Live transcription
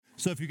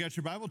So if you got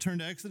your Bible, turn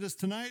to Exodus.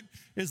 Tonight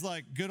is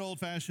like good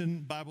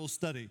old-fashioned Bible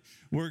study.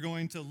 We're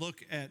going to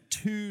look at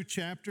two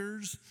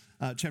chapters,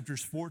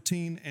 chapters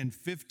 14 and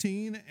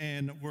 15,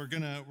 and we're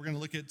gonna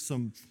look at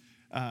some.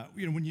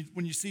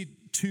 When you see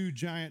two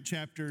giant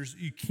chapters,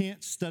 you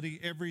can't study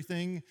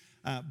everything,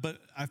 but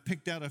I've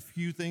picked out a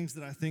few things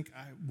that I think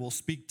will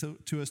speak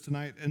to us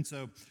tonight, and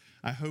so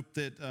I hope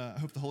that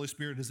the Holy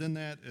Spirit is in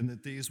that, and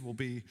that these will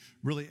be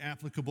really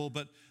applicable.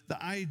 But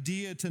the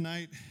idea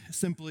tonight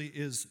simply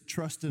is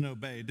trust and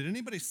obey. Did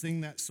anybody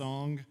sing that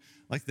song,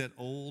 like that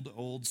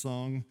old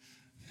song?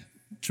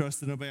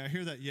 Trust and obey. I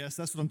hear that. Yes,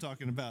 that's what I'm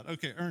talking about.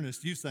 Okay,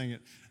 Ernest, you sang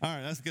it. All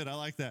right, that's good. I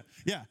like that.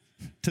 Yeah,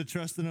 to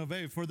trust and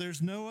obey. For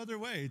there's no other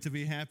way to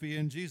be happy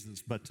in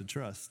Jesus but to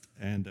trust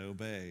and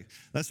obey.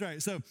 That's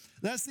right. So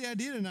that's the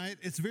idea tonight.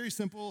 It's very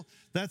simple.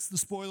 That's the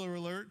spoiler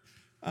alert.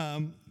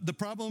 The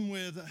problem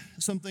with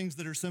some things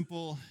that are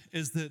simple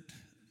is that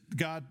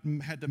God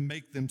had to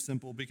make them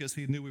simple because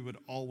he knew we would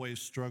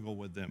always struggle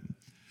with them.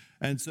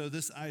 And so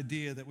this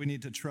idea that we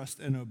need to trust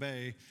and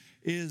obey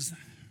is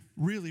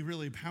really,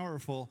 really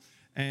powerful,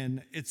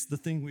 and it's the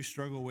thing we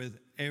struggle with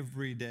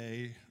every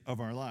day of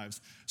our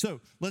lives. So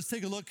let's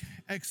take a look.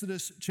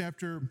 Exodus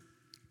chapter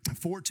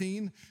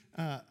 14.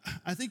 I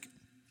think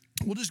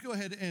we'll just go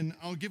ahead and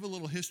I'll give a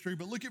little history,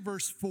 but look at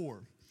verse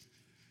 4.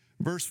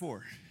 Verse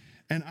 4.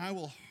 And I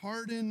will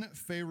harden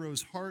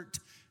Pharaoh's heart,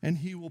 and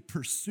he will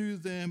pursue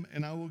them,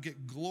 and I will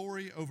get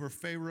glory over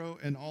Pharaoh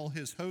and all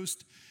his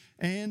host,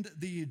 and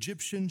the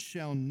Egyptians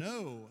shall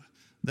know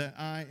that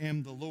I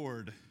am the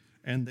Lord.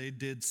 And they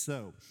did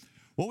so.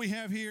 What we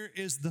have here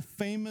is the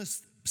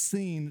famous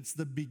scene. It's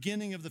the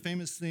beginning of the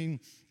famous scene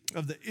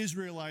of the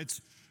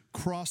Israelites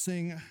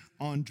crossing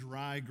on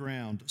dry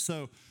ground.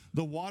 So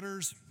the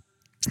waters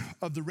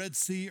of the Red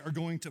Sea are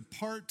going to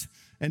part,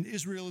 and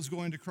Israel is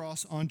going to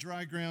cross on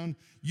dry ground.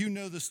 You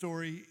know the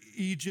story.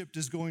 Egypt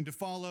is going to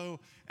follow,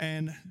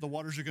 and the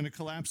waters are going to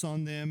collapse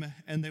on them,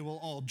 and they will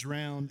all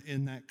drown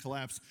in that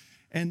collapse.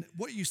 And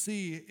what you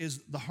see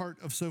is the heart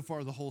of so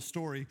far the whole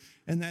story,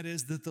 and that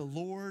is that the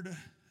Lord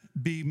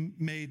be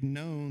made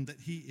known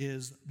that he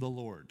is the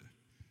Lord.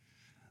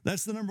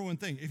 That's the number one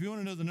thing. If you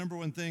want to know the number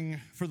one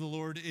thing for the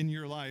Lord in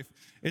your life,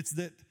 it's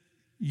that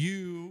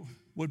you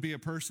would be a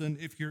person,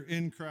 if you're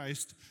in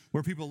Christ,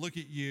 where people look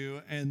at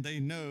you and they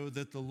know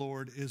that the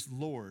Lord is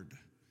Lord.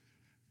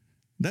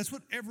 That's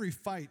what every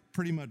fight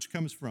pretty much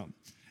comes from.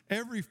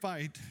 Every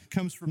fight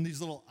comes from these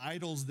little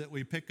idols that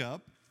we pick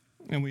up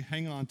and we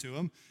hang on to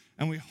them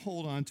and we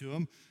hold on to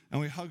them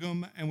and we hug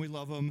them and we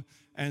love them,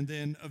 and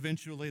then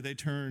eventually they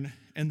turn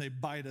and they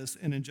bite us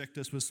and inject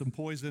us with some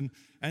poison.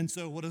 And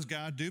so what does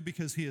God do?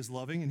 Because he is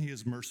loving and he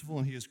is merciful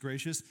and he is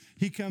gracious,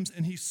 he comes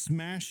and he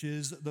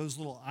smashes those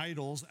little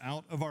idols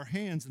out of our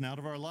hands and out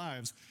of our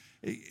lives.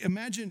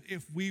 Imagine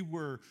if we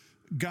were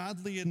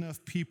godly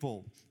enough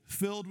people,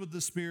 filled with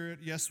the Spirit.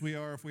 Yes, we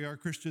are if we are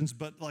Christians,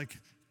 but like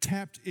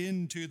tapped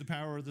into the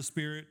power of the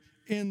Spirit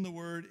in the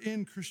Word,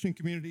 in Christian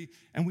community,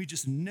 and we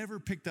just never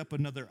picked up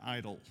another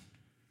idol.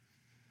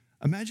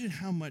 Imagine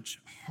how much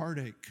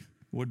heartache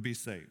would be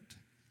saved.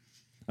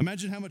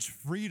 Imagine how much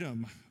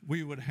freedom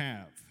we would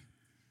have.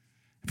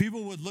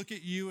 People would look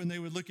at you and they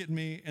would look at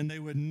me and they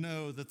would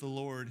know that the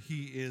Lord,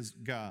 he is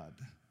God.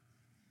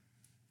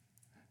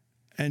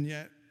 And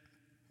yet,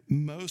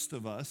 most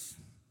of us,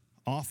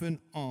 off and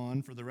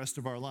on for the rest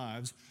of our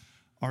lives,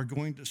 are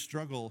going to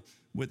struggle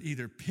with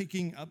either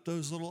picking up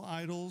those little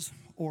idols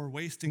or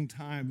wasting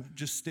time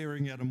just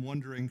staring at them,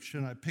 wondering,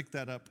 should I pick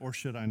that up or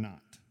should I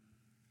not?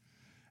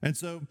 And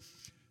so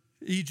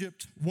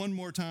Egypt, one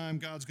more time,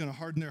 God's going to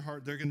harden their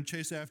heart. They're going to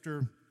chase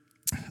after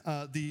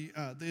the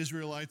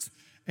Israelites,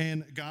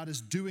 and God is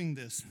doing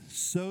this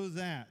so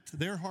that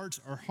their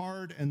hearts are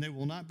hard and they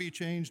will not be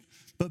changed,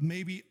 but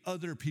maybe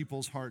other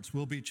people's hearts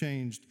will be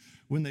changed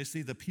when they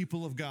see the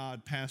people of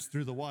God pass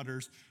through the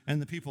waters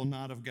and the people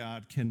not of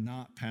God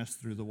cannot pass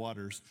through the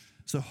waters.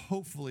 So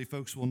hopefully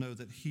folks will know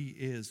that he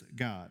is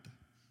God.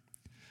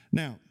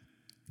 Now,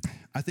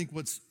 I think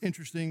what's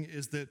interesting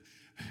is that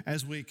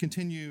as we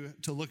continue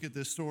to look at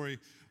this story,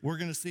 we're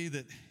going to see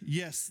that,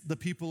 yes, the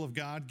people of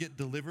God get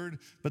delivered,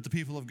 but the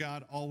people of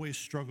God always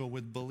struggle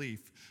with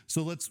belief.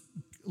 So let's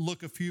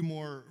look a few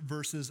more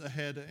verses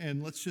ahead,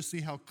 and let's just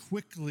see how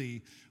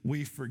quickly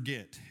we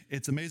forget.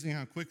 It's amazing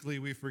how quickly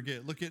we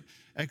forget. Look at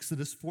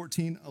Exodus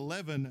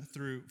 14:11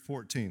 through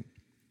 14.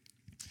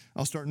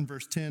 I'll start in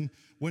verse 10.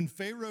 When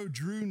Pharaoh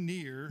drew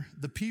near,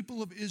 the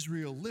people of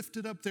Israel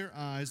lifted up their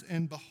eyes,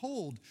 and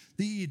behold,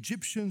 the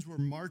Egyptians were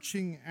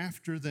marching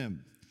after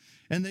them.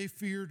 And they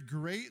feared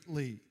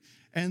greatly.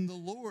 And the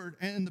Lord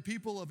and the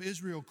people of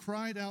Israel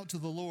cried out to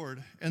the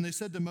Lord, and they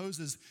said to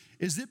Moses,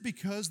 "Is it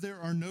because there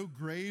are no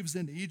graves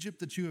in Egypt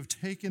that you have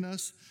taken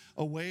us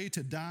away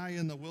to die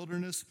in the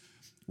wilderness?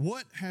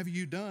 What have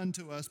you done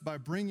to us by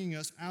bringing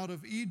us out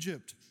of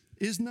Egypt?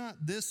 Is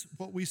not this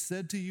what we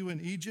said to you in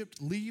Egypt?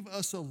 Leave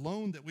us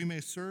alone that we may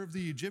serve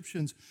the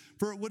Egyptians.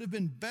 For it would have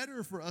been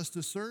better for us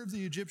to serve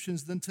the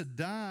Egyptians than to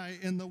die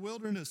in the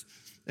wilderness."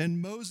 And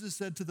Moses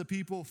said to the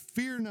people,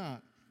 "Fear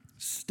not,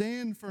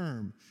 stand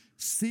firm,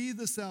 See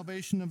the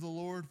salvation of the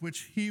Lord,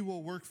 which he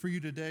will work for you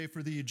today.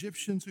 For the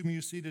Egyptians whom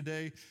you see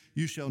today,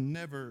 you shall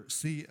never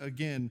see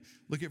again.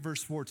 Look at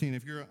verse 14.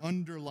 If you're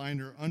an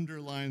underliner,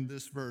 underline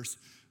this verse.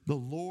 The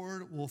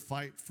Lord will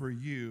fight for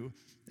you,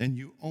 and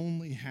you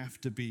only have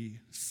to be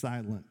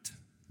silent.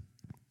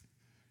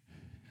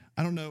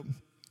 I don't know.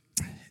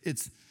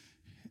 It's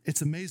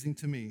amazing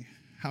to me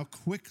how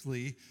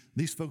quickly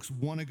these folks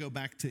want to go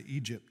back to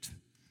Egypt.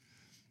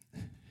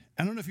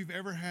 I don't know if you've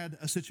ever had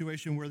a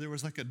situation where there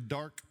was like a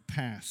dark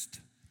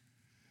past.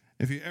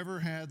 If you ever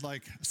had,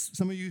 like,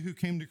 some of you who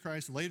came to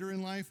Christ later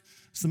in life,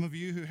 some of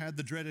you who had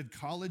the dreaded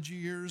college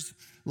years,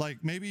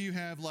 like maybe you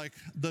have like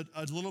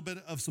a little bit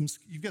of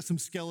you've got some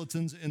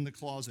skeletons in the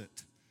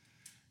closet.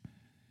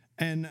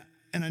 And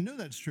I know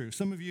that's true.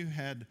 Some of you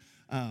had,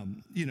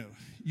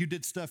 you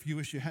did stuff you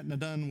wish you hadn't have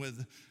done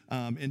with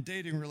in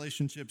dating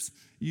relationships.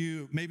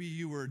 Maybe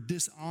you were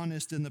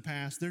dishonest in the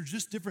past. There's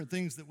just different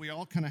things that we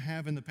all kind of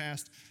have in the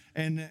past.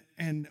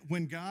 And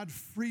when God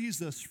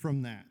frees us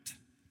from that,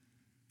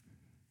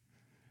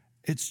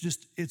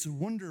 it's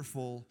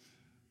wonderful,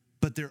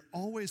 but there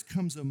always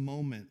comes a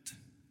moment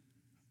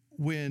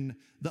when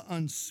the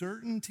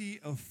uncertainty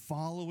of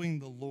following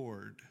the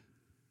Lord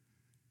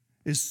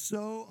is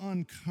so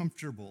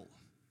uncomfortable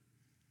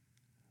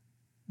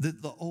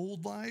that the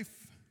old life,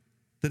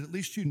 that at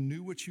least you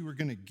knew what you were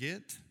going to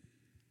get,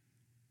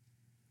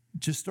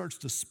 just starts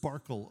to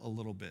sparkle a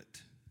little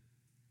bit.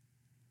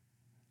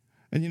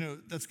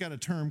 And that's got a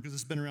term because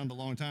it's been around a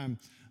long time.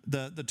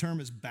 The term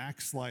is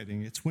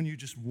backsliding. It's when you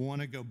just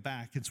want to go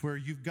back. It's where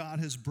God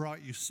has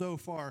brought you so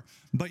far,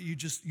 but you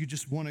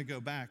just want to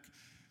go back.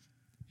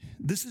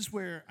 This is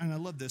where, and I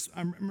love this.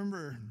 I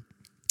remember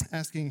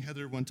asking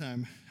Heather one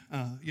time,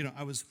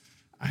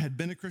 I had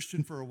been a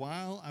Christian for a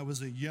while. I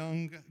was a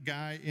young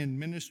guy in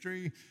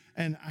ministry,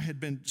 and I had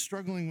been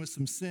struggling with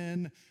some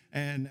sin,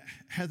 and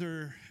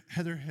Heather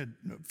had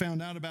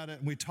found out about it,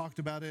 and we talked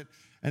about it,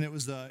 and it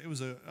was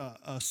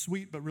a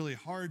sweet but really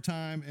hard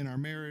time in our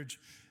marriage.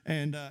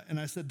 And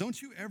I said,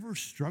 don't you ever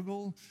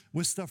struggle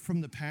with stuff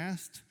from the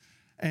past?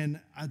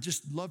 And I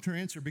just loved her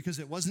answer because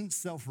it wasn't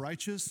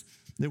self-righteous.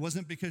 It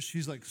wasn't because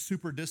she's like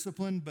super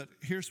disciplined, but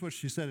here's what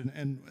she said,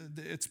 and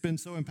it's been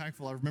so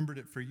impactful. I remembered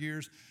it for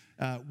years.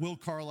 Will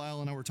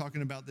Carlisle and I were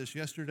talking about this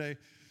yesterday.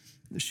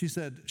 She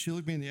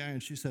looked me in the eye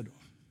and she said,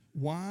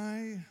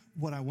 why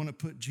would I want to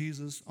put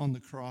Jesus on the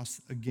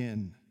cross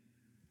again?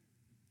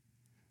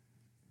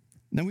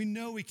 Now we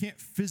know we can't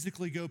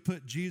physically go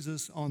put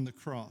Jesus on the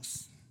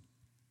cross.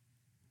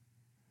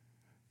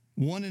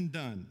 One and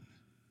done.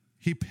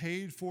 He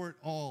paid for it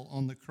all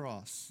on the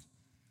cross.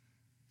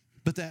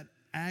 But that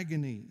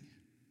agony,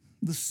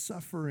 the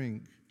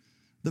suffering,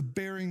 the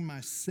bearing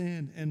my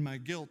sin and my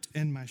guilt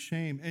and my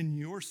shame and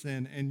your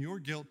sin and your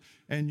guilt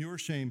and your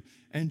shame,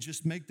 and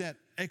just make that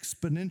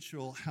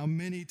exponential, how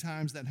many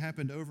times that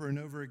happened over and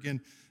over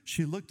again.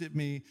 She looked at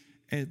me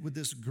with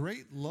this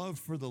great love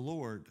for the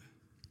Lord,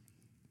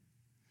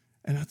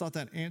 and I thought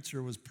that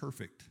answer was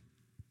perfect.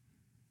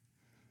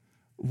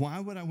 Why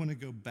would I want to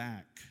go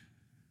back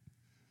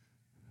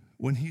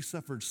when he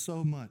suffered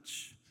so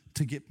much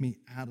to get me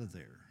out of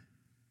there?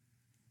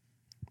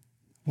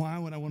 Why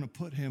would I want to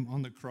put him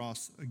on the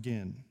cross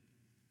again?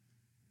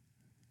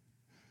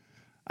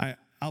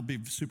 I'll be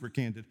super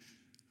candid.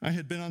 I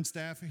had been on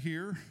staff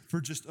here for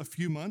just a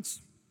few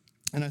months,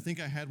 and I think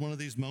I had one of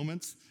these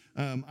moments.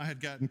 I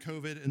had gotten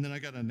COVID, and then I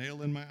got a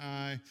nail in my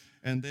eye,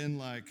 and then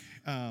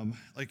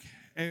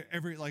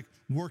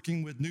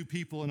working with new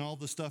people and all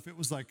the stuff, it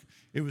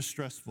was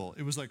stressful.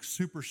 It was like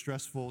super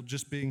stressful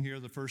just being here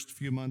the first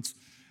few months,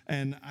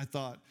 and I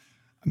thought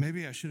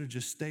maybe I should have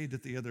just stayed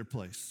at the other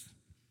place.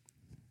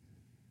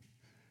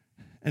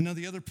 And now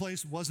the other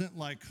place wasn't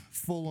like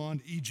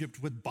full-on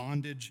Egypt with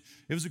bondage.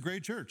 It was a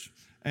great church.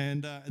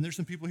 And there's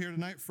some people here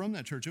tonight from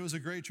that church. It was a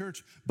great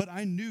church. But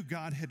I knew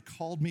God had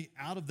called me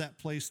out of that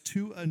place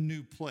to a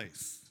new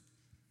place.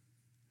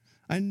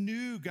 I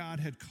knew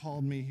God had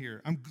called me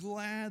here. I'm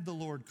glad the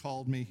Lord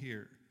called me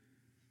here.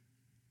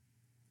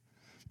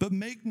 But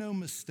make no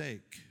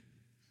mistake,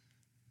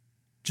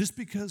 just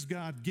because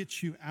God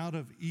gets you out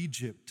of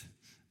Egypt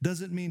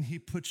doesn't mean he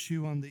puts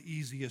you on the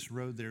easiest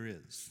road there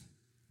is.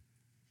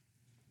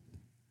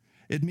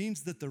 It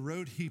means that the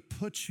road he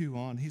puts you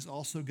on, he's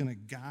also going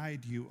to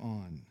guide you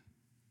on.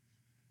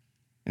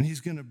 And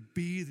he's going to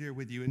be there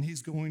with you, and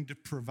he's going to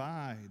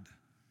provide.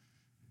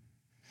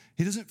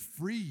 He doesn't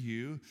free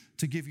you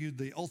to give you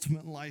the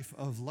ultimate life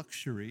of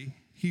luxury.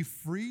 He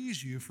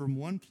frees you from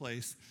one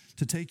place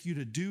to take you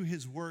to do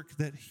his work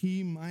that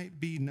he might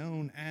be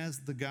known as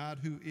the God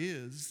who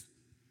is.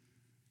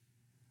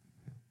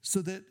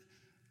 So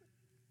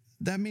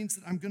that means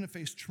that I'm going to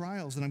face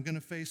trials, and I'm going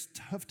to face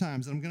tough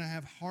times, and I'm going to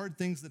have hard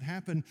things that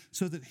happen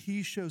so that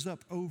he shows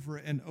up over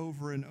and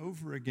over and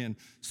over again.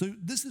 So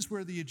this is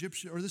where the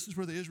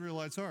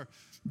Israelites are.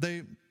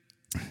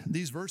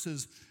 these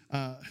verses,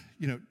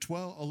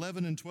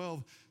 11 and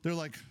 12, they're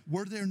like,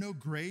 were there no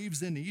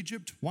graves in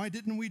Egypt? Why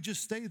didn't we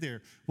just stay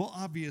there? Well,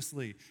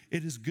 obviously,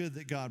 it is good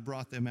that God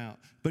brought them out.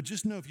 But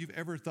just know, if you've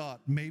ever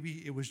thought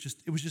maybe it was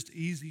just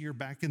easier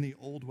back in the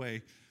old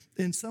way,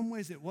 in some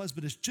ways it was,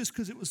 but it's just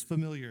because it was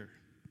familiar,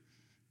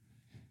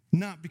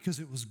 not because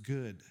it was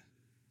good.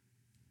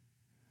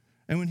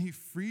 And when he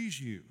frees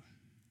you,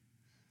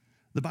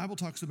 the Bible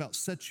talks about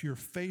set your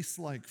face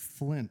like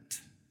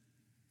flint.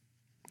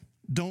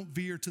 Don't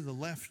veer to the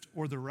left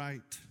or the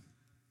right.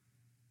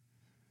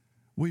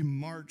 We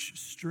march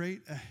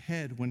straight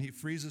ahead when he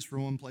frees us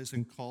from one place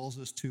and calls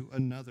us to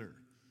another.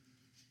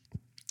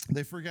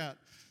 They forgot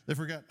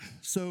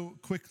so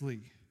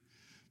quickly.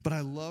 But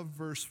I love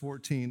verse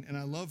 14, and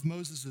I love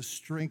Moses'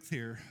 strength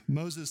here.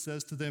 Moses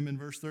says to them in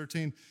verse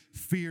 13,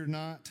 fear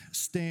not,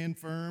 stand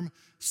firm,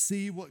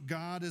 see what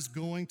God is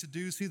going to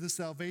do, see the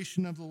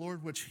salvation of the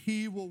Lord, which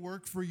he will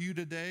work for you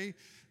today.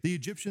 The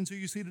Egyptians who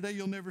you see today,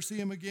 you'll never see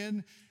them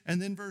again. And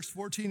then verse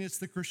 14, it's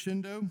the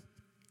crescendo.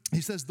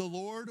 He says, the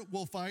Lord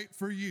will fight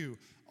for you.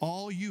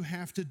 All you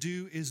have to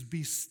do is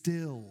be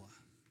still.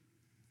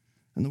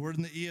 And the word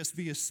in the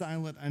ESV is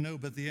silent, I know,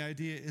 but the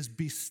idea is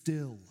be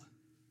still.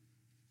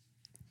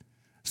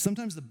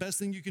 Sometimes the best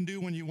thing you can do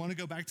when you want to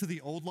go back to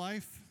the old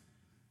life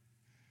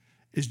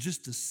is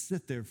just to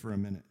sit there for a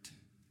minute.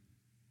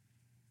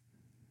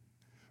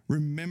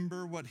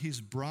 Remember what he's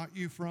brought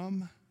you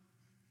from.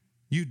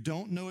 You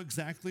don't know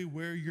exactly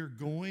where you're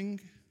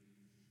going.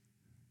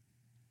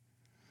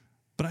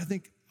 But I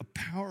think a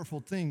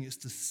powerful thing is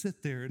to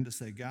sit there and to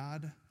say,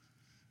 God,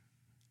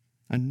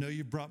 I know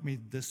you brought me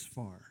this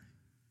far.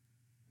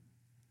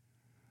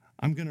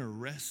 I'm going to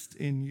rest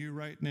in you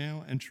right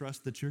now and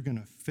trust that you're going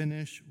to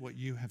finish what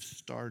you have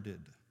started.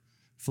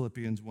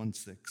 Philippians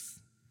 1:6.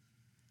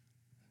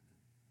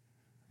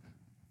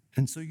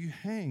 And so you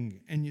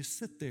hang and you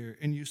sit there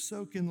and you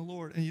soak in the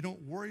Lord and you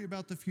don't worry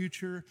about the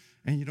future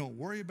and you don't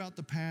worry about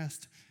the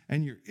past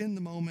and you're in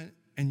the moment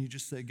and you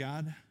just say,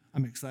 God,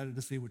 I'm excited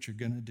to see what you're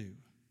going to do.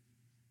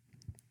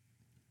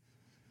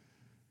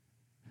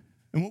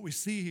 And what we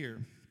see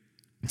here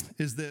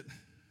is that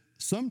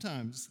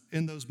sometimes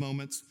in those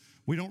moments,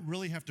 we don't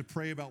really have to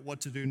pray about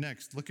what to do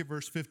next. Look at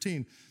verse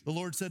 15. The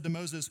Lord said to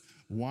Moses,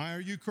 why are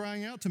you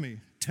crying out to me?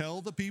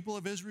 Tell the people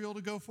of Israel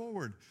to go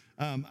forward.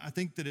 I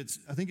think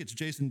it's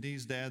Jason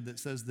D's dad that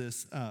says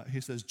this.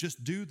 He says,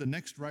 just do the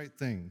next right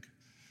thing.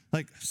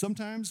 Like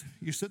sometimes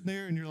you're sitting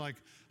there and you're like,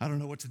 I don't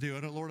know what to do.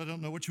 Lord, I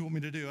don't know what you want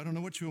me to do. I don't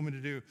know what you want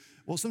me to do.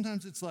 Well,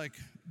 sometimes it's like,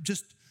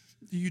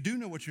 you do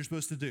know what you're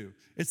supposed to do.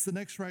 It's the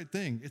next right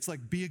thing. It's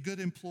like, be a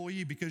good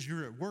employee because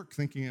you're at work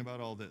thinking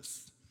about all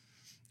this.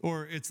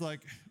 Or it's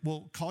like,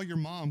 well, call your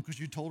mom because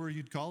you told her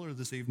you'd call her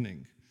this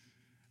evening.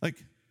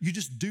 Like, you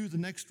just do the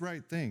next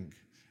right thing.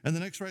 And the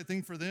next right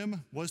thing for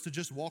them was to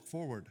just walk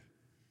forward.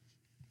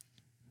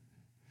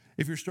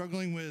 If you're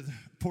struggling with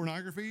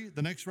pornography,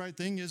 the next right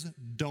thing is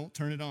don't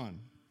turn it on.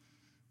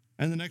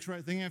 And the next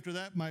right thing after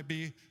that might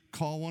be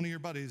call one of your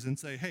buddies and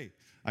say, hey,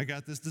 I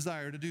got this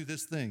desire to do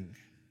this thing.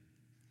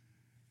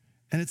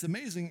 And it's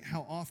amazing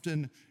how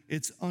often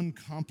it's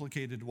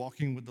uncomplicated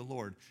walking with the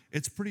Lord.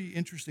 It's pretty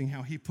interesting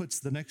how he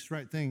puts the next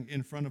right thing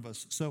in front of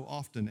us so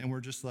often. And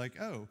we're just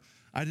like, oh,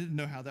 I didn't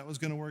know how that was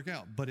going to work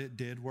out, but it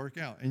did work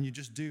out. And you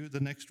just do the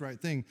next right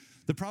thing.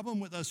 The problem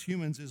with us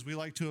humans is we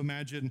like to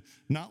imagine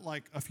not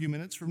like a few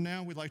minutes from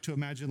now. We like to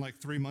imagine like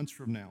 3 months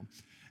from now.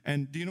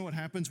 And do you know what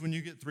happens when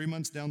you get 3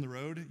 months down the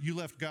road? You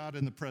left God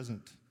in the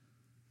present.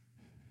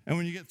 And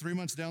when you get 3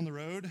 months down the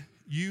road,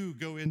 you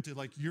go into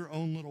like your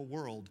own little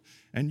world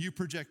and you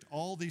project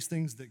all these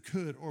things that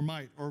could or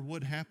might or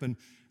would happen.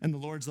 And the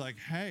Lord's like,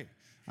 hey,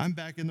 I'm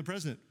back in the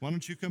present. Why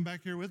don't you come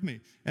back here with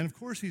me? And of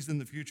course he's in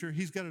the future.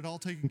 He's got it all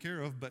taken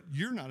care of, but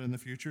you're not in the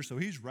future. So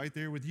he's right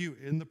there with you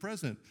in the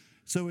present.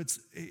 So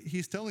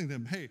he's telling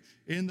them, hey,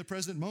 in the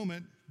present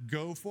moment,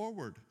 go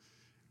forward.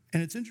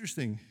 And it's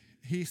interesting.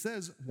 He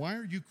says, why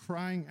are you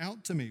crying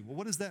out to me? Well,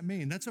 what does that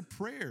mean? That's a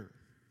prayer.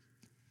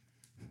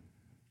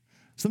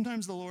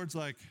 Sometimes the Lord's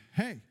like,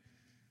 hey,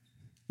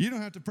 you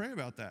don't have to pray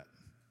about that.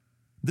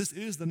 This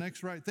is the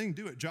next right thing.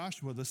 Do it.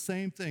 Joshua, the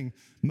same thing.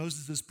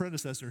 Moses'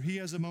 predecessor. He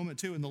has a moment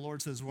too, and the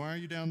Lord says, why are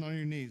you down on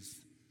your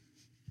knees?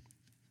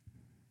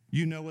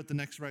 You know what the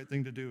next right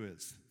thing to do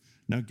is.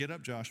 Now get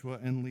up, Joshua,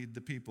 and lead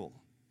the people.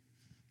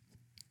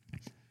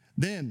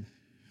 Then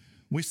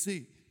we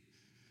see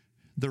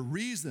the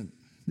reason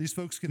these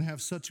folks can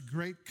have such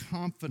great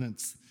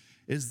confidence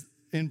is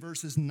in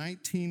verses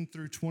 19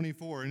 through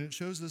 24. And it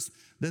shows us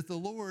that the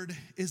Lord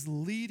is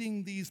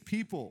leading these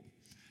people.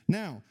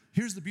 Now,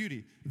 here's the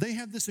beauty. They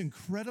have this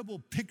incredible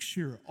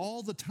picture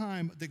all the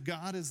time that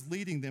God is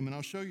leading them. And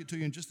I'll show you to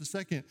you in just a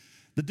second.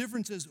 The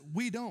difference is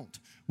we don't.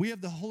 We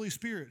have the Holy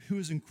Spirit who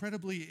is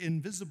incredibly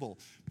invisible.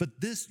 But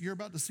this, you're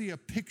about to see a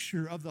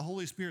picture of the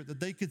Holy Spirit that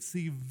they could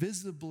see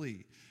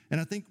visibly. And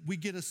I think we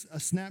get a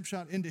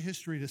snapshot into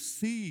history to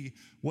see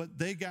what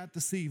they got to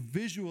see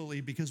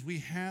visually because we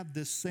have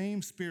this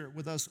same Spirit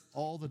with us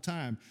all the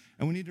time.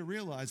 And we need to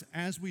realize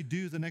as we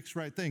do the next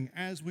right thing,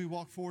 as we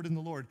walk forward in the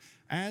Lord,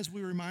 as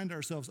we remind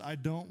ourselves, I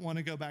don't want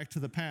to go back to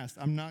the past.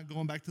 I'm not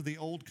going back to the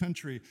old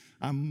country.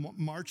 I'm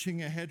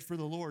marching ahead for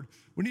the Lord.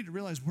 We need to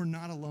realize we're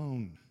not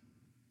alone.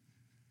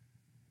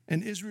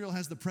 And Israel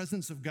has the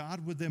presence of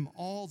God with them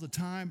all the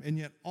time, and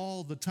yet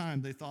all the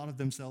time they thought of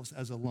themselves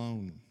as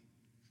alone.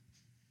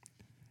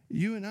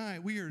 You and I,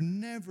 we are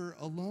never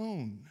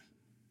alone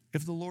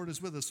if the Lord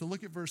is with us. So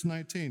look at verse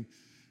 19.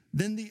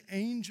 Then the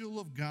angel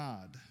of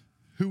God,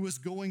 who was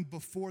going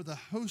before the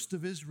host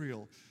of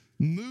Israel,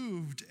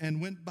 moved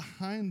and went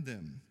behind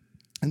them.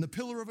 And the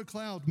pillar of a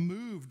cloud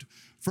moved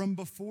from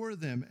before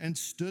them and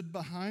stood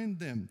behind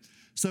them.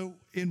 So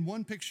in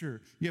one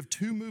picture, you have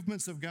two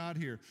movements of God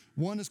here.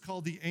 One is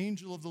called the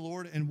angel of the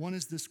Lord, and one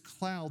is this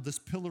cloud, this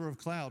pillar of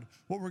cloud.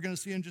 What we're going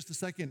to see in just a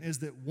second is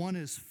that one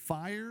is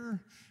fire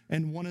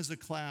and one is a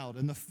cloud.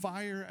 And the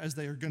fire, as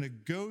they are going to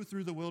go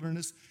through the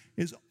wilderness,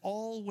 is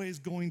always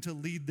going to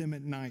lead them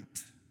at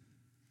night.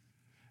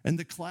 And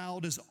the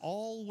cloud is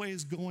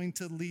always going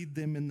to lead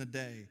them in the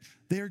day.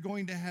 They are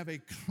going to have a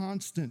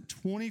constant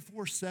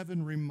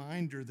 24/7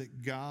 reminder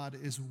that God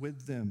is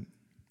with them.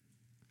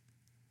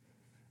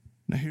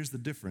 Now here's the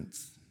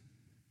difference.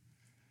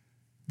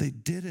 They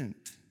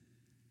didn't,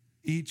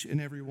 each and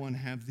every one,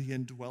 have the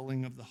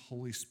indwelling of the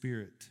Holy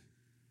Spirit.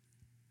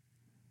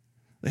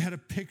 They had a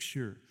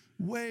picture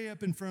way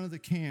up in front of the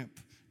camp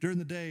during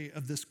the day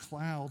of this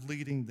cloud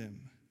leading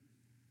them.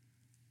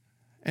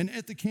 And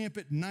at the camp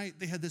at night,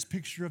 they had this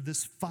picture of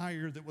this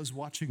fire that was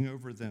watching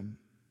over them.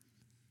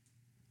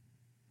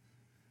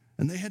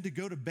 And they had to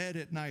go to bed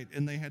at night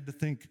and they had to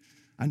think,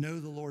 I know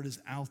the Lord is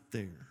out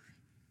there.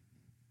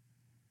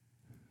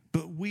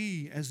 But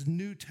we, as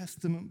New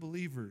Testament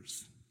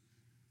believers,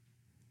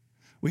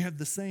 we have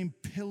the same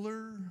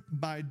pillar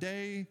by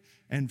day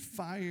and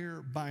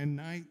fire by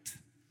night.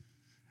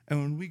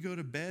 And when we go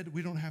to bed,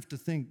 we don't have to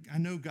think, I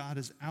know God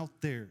is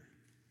out there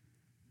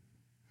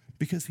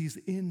because he's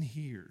in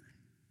here.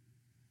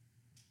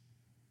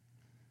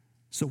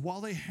 So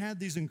while they had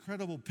these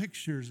incredible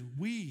pictures,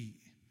 we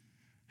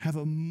have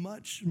a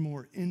much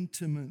more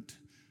intimate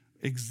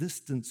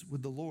existence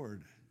with the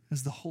Lord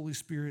as the Holy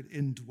Spirit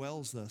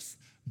indwells us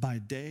by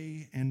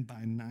day and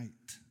by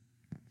night.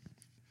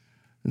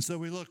 And so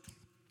we look,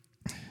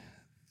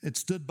 it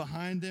stood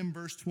behind them,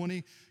 verse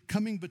 20,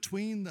 coming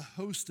between the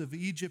host of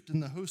Egypt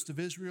and the host of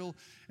Israel,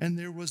 and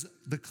there was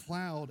the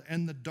cloud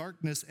and the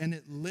darkness, and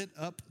it lit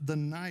up the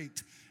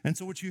night. And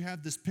so what you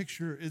have this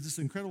picture is this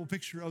incredible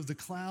picture of the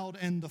cloud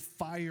and the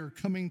fire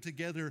coming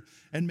together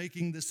and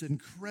making this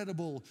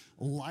incredible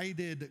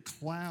lighted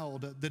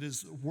cloud that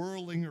is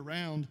whirling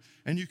around.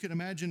 And you can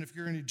imagine if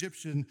you're an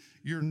Egyptian,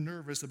 you're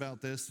nervous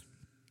about this.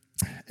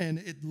 And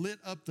it lit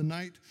up the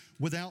night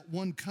without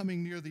one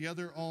coming near the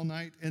other all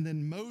night. And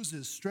then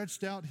Moses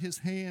stretched out his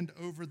hand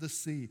over the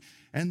sea.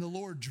 And the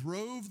Lord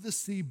drove the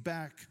sea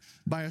back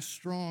by a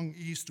strong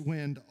east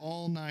wind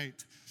all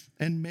night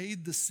and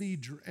made the sea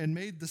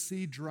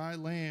dry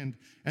land,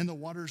 and the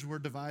waters were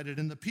divided.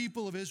 And the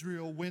people of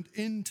Israel went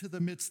into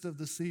the midst of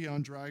the sea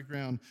on dry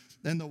ground,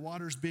 and the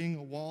waters being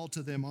a wall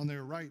to them on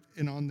their right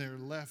and on their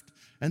left.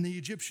 And the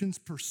Egyptians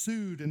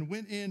pursued and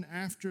went in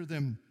after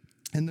them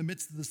in the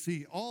midst of the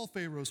sea, all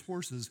Pharaoh's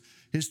horses,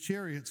 his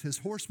chariots, his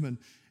horsemen.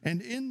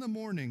 And in the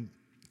morning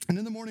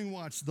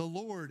watch, the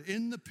Lord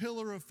in the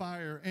pillar of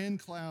fire and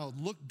cloud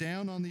looked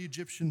down on the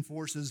Egyptian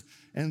forces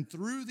and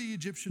threw the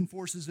Egyptian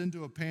forces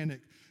into a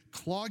panic,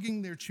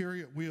 clogging their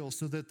chariot wheels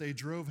so that they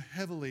drove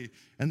heavily.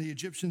 And the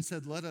Egyptians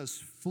said, let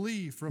us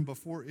flee from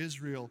before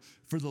Israel,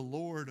 for the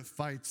Lord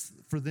fights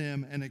for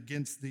them and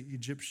against the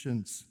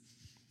Egyptians.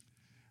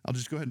 I'll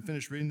just go ahead and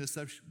finish reading this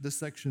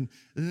section.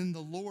 And then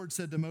the Lord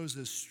said to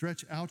Moses,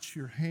 stretch out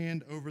your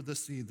hand over the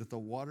sea, that the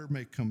water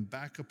may come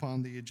back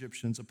upon the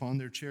Egyptians, upon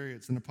their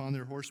chariots, and upon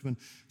their horsemen.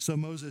 So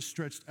Moses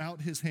stretched out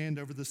his hand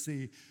over the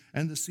sea,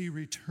 and the sea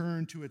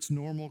returned to its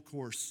normal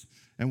course.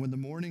 And when the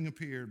morning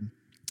appeared,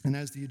 and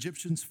as the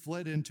Egyptians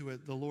fled into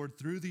it, the Lord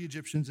threw the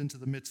Egyptians into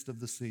the midst of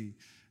the sea.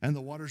 And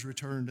the waters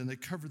returned, and they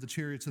covered the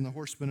chariots and the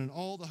horsemen, and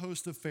all the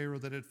host of Pharaoh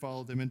that had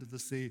followed them into the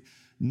sea.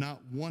 Not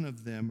one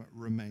of them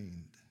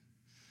remained.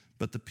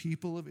 But the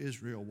people of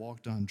Israel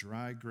walked on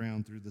dry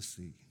ground through the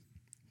sea,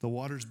 the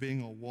waters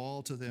being a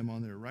wall to them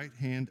on their right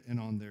hand and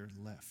on their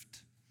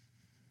left.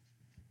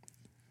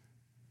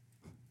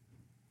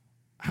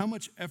 How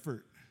much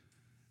effort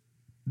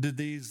did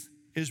these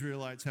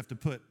Israelites have to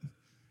put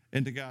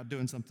into God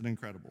doing something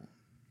incredible?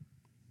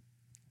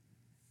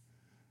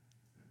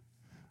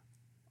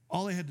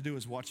 All they had to do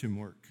was watch him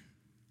work.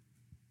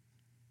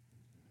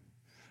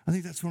 I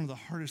think that's one of the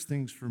hardest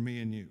things for me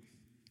and you,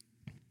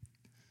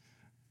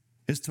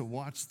 is to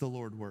watch the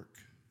Lord work.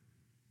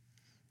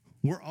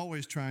 We're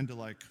always trying to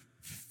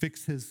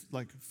fix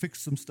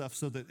some stuff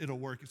so that it'll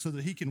work, so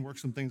that he can work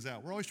some things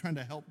out. We're always trying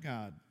to help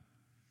God.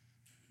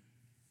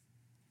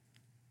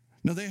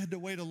 No, they had to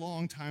wait a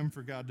long time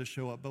for God to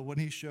show up, but when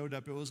he showed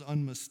up, it was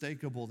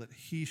unmistakable that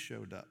he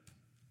showed up.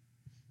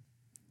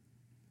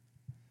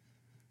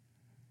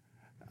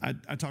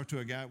 I talked to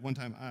a guy one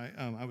time.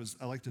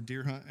 I liked to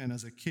deer hunt, and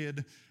as a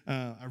kid,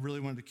 I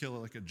really wanted to kill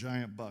like a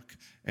giant buck.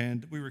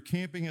 And we were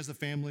camping as a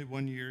family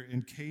one year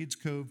in Cades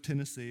Cove,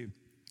 Tennessee,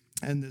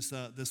 and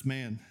this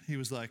man, he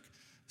was like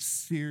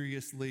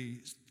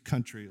seriously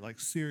country, like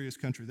serious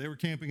country. They were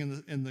camping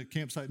in the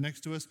campsite next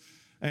to us,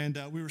 and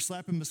we were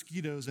slapping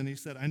mosquitoes. And he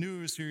said, I knew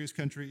it was serious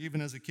country even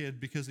as a kid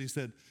because he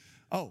said,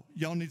 "Oh,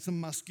 y'all need some of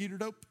my skeeter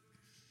dope?"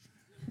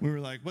 We were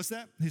like, "What's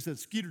that?" He said,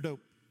 "Skeeter dope.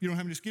 You don't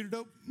have any skeeter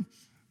dope?"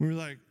 We were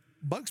like,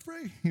 "Bug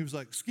spray?" He was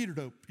like, "Skeeter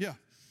dope, yeah."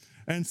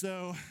 And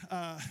so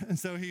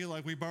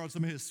we borrowed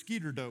some of his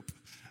skeeter dope,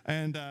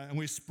 and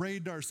we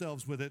sprayed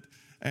ourselves with it,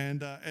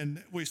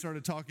 and we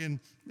started talking,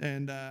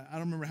 and I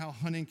don't remember how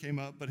hunting came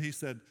up, but he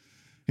said,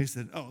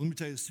 "Oh, let me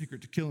tell you the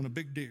secret to killing a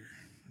big deer."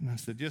 And I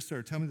said, "Yes,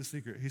 sir. Tell me the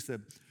secret." He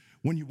said,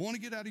 "When you want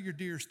to get out of your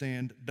deer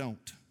stand,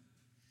 don't."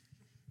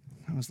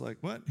 I was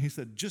like, "What?" He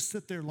said, "Just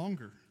sit there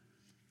longer.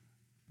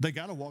 They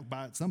got to walk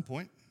by at some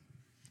point.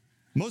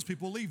 Most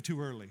people leave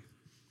too early."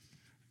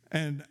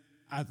 And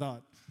I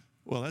thought,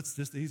 well, that's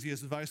just the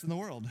easiest advice in the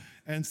world.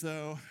 And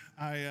so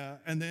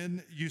and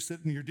then you sit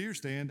in your deer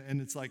stand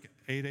and it's like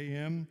 8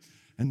 a.m.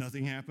 and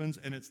nothing happens,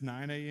 and it's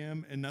 9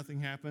 a.m. and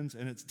nothing happens,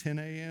 and it's 10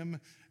 a.m.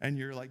 and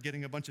you're like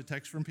getting a bunch of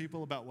texts from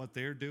people about what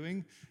they're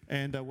doing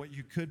and what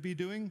you could be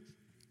doing.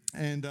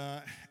 And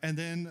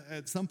then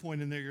at some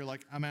point in there, you're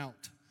like, "I'm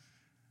out."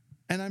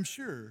 And I'm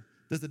sure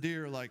that the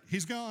deer are like,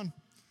 "He's gone.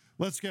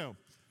 Let's go."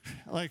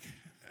 Like,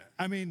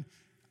 I mean,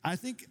 I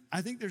think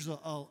there's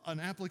an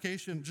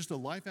application, just a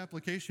life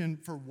application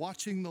for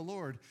watching the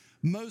Lord.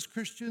 Most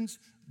Christians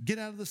get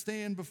out of the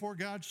stand before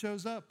God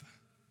shows up.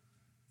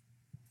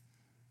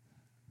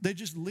 They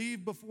just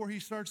leave before he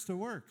starts to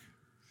work.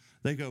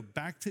 They go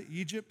back to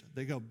Egypt.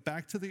 They go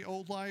back to the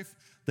old life.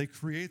 They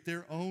create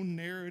their own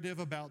narrative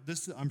about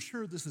this. I'm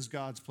sure this is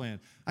God's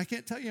plan. I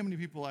can't tell you how many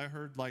people I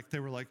heard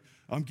they were like,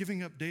 "I'm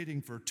giving up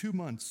dating for 2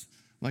 months."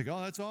 I'm like,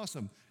 "Oh, that's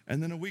awesome."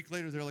 And then a week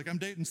later, they're like, "I'm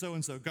dating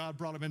so-and-so. God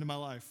brought him into my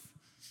life."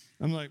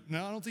 I'm like,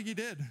 "No, I don't think he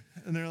did."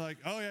 And they're like,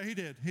 "Oh, yeah, he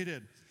did. He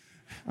did."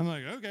 I'm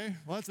like, "Okay,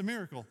 well, that's a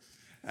miracle."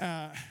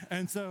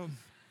 And so,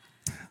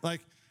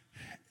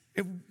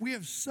 we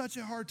have such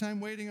a hard time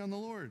waiting on the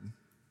Lord.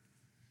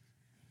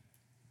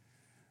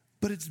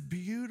 But it's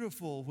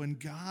beautiful when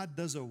God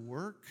does a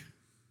work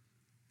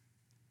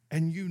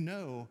and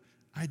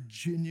I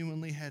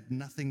genuinely had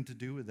nothing to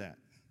do with that.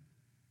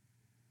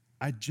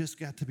 I just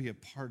got to be a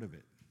part of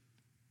it.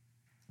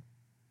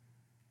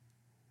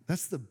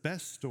 That's the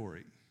best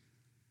story.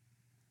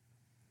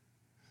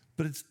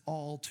 But it's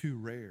all too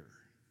rare.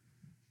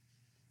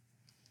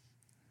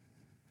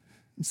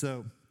 And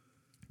so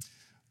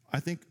I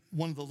think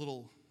one of the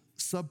little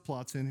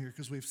subplots in here,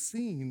 because we've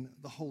seen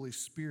the Holy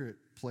Spirit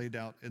played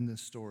out in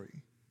this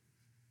story.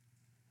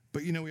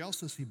 But we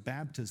also see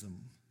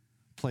baptism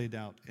played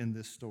out in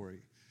this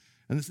story.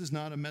 And this is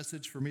not a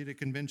message for me to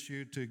convince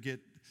you to get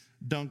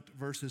dunked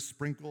versus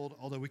sprinkled,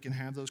 although we can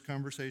have those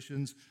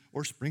conversations,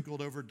 or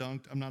sprinkled over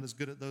dunked. I'm not as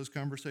good at those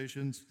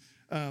conversations.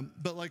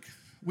 But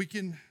we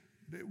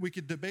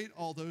could debate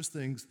all those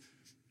things,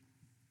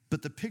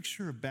 but the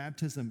picture of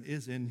baptism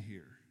is in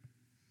here.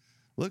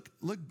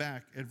 Look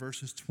back at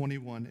verses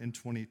 21 and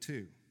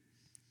 22.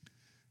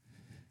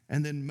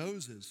 "And then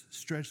Moses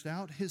stretched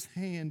out his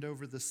hand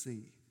over the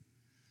sea.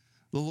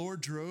 The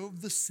Lord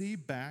drove the sea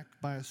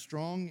back by a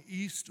strong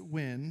east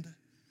wind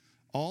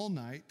all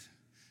night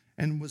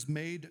and was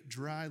made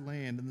dry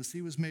land. And the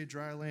sea was made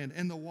dry land,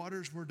 and the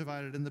waters were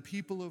divided. And the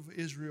people of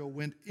Israel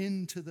went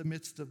into the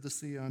midst of the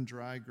sea on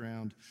dry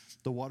ground,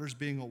 the waters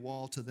being a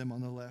wall to them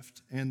on the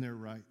left and their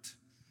right."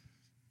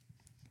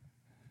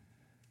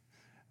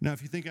 Now,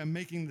 if you think I'm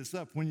making this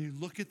up, when you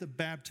look at the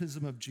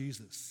baptism of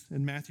Jesus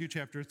in Matthew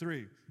chapter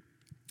 3,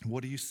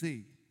 what do you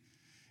see?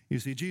 You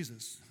see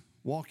Jesus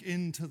walk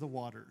into the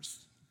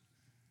waters,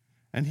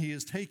 and he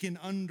is taken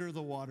under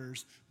the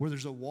waters where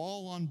there's a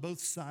wall on both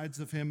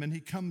sides of him, and he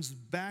comes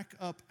back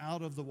up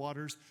out of the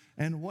waters,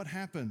 and what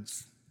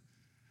happens?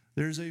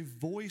 There's a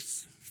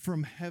voice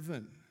from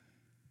heaven,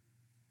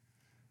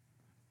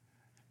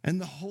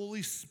 and the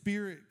Holy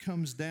Spirit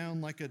comes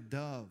down like a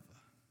dove.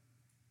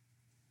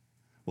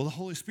 Well, the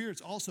Holy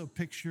Spirit's also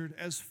pictured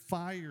as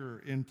fire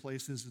in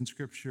places in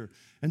Scripture.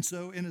 And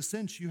so, in a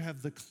sense, you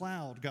have the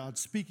cloud, God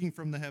speaking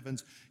from the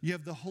heavens. You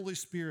have the Holy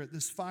Spirit,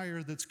 this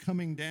fire that's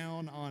coming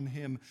down on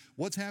him.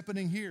 What's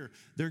happening here?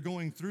 They're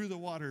going through the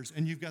waters,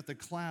 and you've got the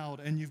cloud,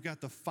 and you've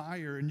got the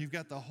fire, and you've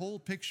got the whole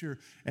picture.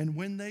 And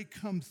when they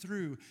come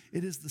through,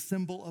 it is the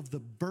symbol of the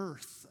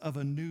birth of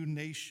a new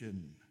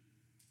nation.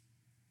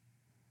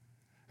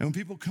 And when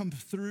people come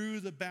through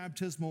the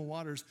baptismal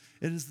waters,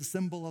 it is the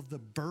symbol of the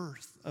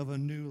birth of a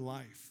new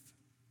life.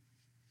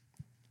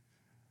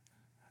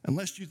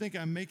 Unless you think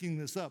I'm making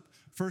this up,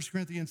 1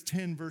 Corinthians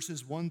 10,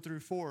 verses 1 through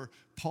 4,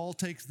 Paul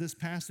takes this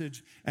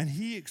passage and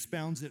he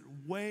expounds it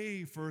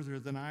way further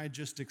than I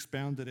just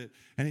expounded it.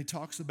 And he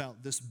talks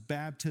about this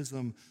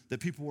baptism that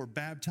people were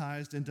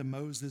baptized into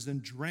Moses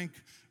and drank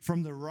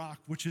from the rock,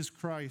 which is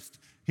Christ.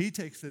 He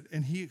takes it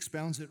and he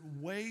expounds it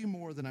way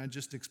more than I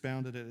just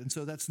expounded it. And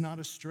so that's not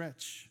a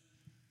stretch.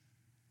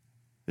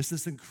 It's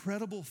this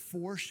incredible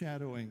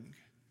foreshadowing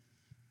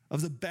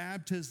of the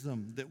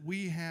baptism that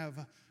we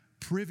have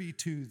privy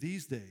to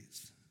these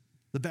days,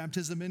 the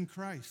baptism in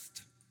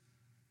Christ,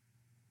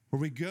 where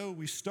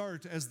we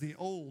start as the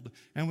old,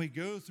 and we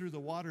go through the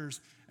waters,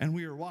 and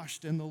we are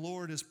washed, and the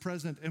Lord is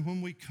present, and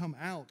when we come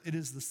out, it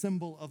is the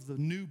symbol of the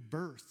new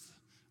birth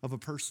of a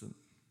person.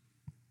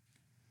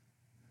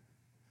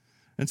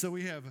 And so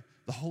we have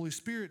the Holy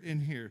Spirit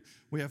in here.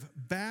 We have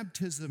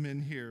baptism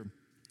in here.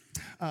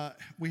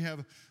 We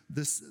have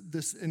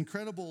this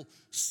incredible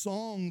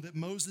song that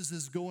Moses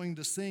is going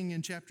to sing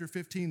in chapter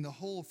 15, the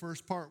whole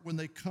first part when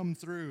they come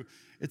through.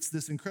 It's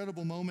this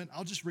incredible moment.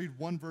 I'll just read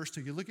one verse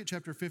to you. Look at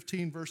chapter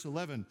 15, verse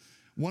 11.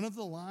 One of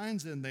the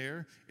lines in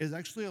there is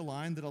actually a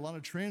line that a lot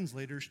of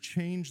translators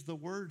change the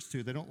words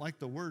to. They don't like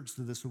the words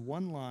to this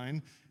one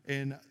line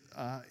in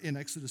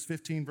Exodus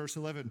 15, verse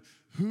 11.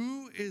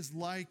 Who is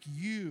like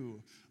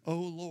you, O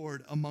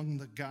Lord, among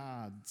the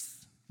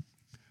gods?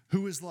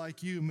 Who is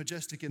like you,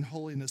 majestic in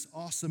holiness,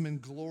 awesome in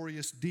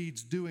glorious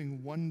deeds,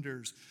 doing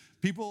wonders?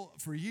 People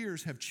for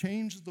years have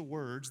changed the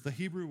words, the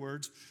Hebrew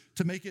words,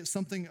 to make it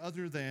something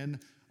other than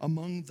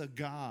among the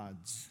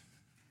gods.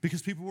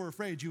 Because people were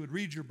afraid. You would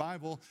read your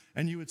Bible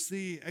and you would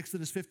see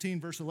Exodus 15,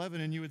 verse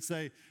 11, and you would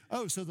say,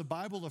 oh, so the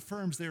Bible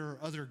affirms there are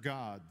other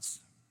gods.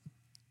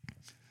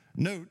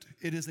 Note,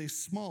 it is a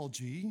small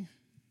g.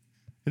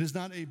 It is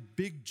not a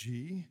big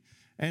G.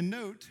 And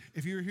note,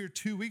 if you were here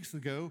 2 weeks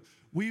ago,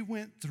 we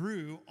went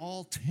through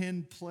all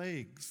 10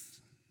 plagues.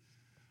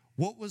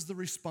 What was the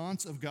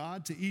response of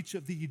God to each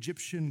of the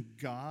Egyptian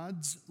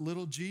gods,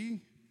 little g?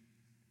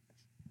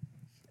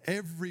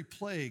 Every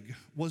plague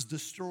was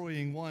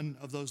destroying one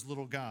of those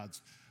little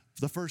gods.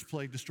 The first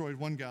plague destroyed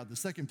one god. The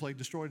second plague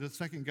destroyed a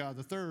second god.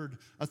 The third,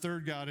 a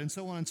third god, and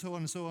so on and so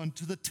on and so on,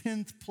 to the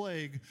 10th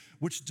plague,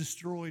 which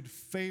destroyed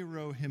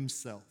Pharaoh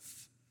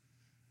himself,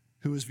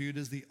 who is viewed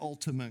as the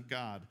ultimate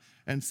God.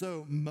 And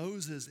so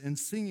Moses, in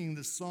singing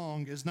this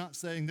song, is not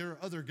saying there are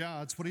other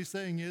gods. What he's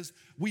saying is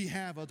we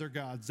have other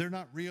gods. They're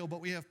not real,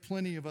 but we have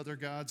plenty of other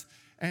gods.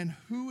 And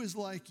who is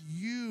like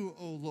you,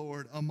 O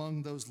Lord,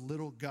 among those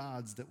little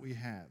gods that we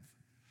have?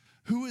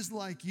 Who is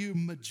like you,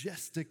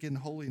 majestic in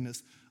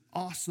holiness,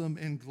 awesome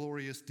in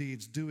glorious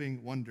deeds,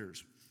 doing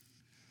wonders?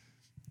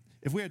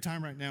 If we had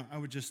time right now, I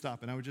would just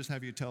stop and I would just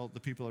have you tell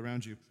the people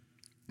around you,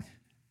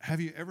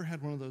 have you ever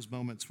had one of those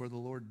moments where the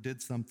Lord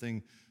did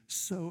something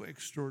so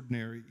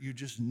extraordinary you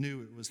just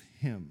knew it was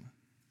him?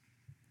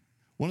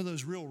 One of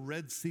those real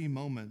Red Sea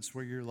moments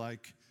where you're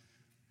like,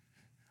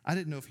 I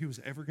didn't know if he was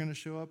ever going to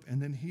show up,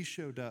 and then he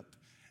showed up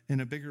in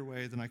a bigger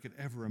way than I could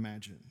ever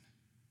imagine.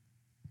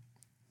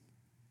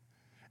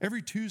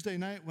 Every Tuesday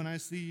night when I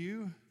see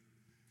you,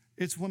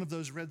 it's one of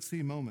those Red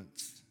Sea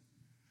moments.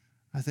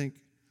 I think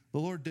the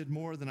Lord did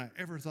more than I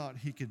ever thought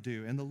he could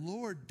do, and the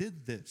Lord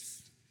did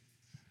this.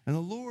 And the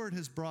Lord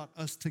has brought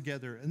us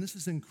together, and this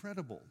is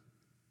incredible.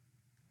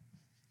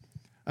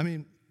 I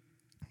mean,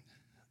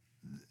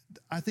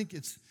 I think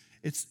it's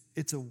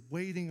a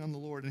waiting on the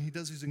Lord, and he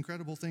does these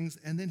incredible things,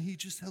 and then he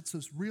just helps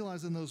us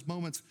realize in those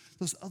moments,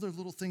 those other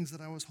little things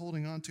that I was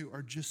holding on to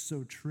are just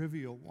so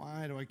trivial.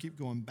 Why do I keep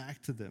going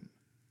back to them?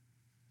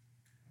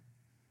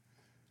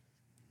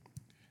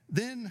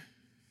 Then,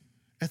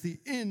 at the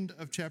end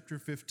of chapter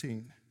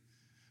 15,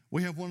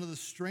 we have one of the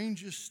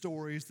strangest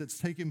stories that's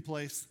taken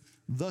place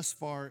thus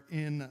far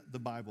in the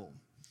Bible.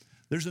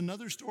 There's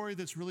another story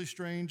that's really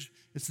strange.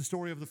 It's the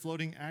story of the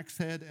floating axe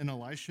head and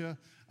Elisha,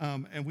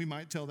 and we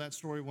might tell that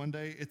story one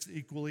day. It's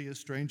equally as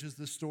strange as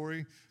this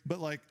story,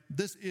 but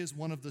this is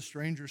one of the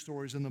stranger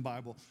stories in the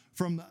Bible.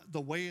 From the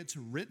way it's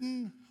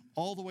written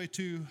all the way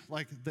to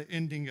the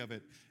ending of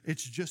it,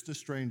 it's just a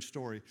strange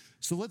story.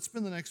 So let's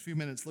spend the next few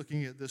minutes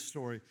looking at this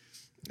story.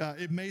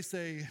 It may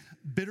say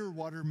bitter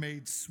water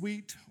made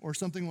sweet or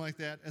something like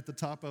that at the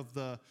top of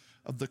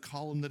the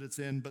column that it's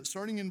in, but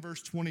starting in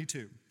verse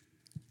 22.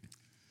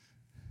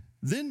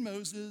 Then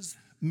Moses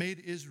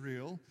made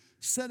Israel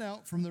set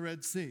out from the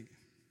Red Sea.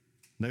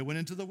 They went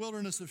into the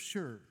wilderness of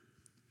Shur.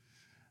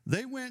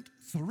 They went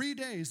 3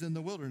 days in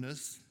the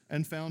wilderness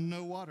and found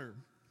no water.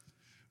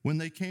 When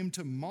they came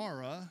to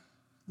Marah,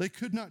 they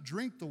could not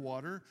drink the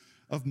water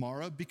of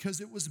Marah because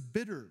it was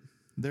bitter.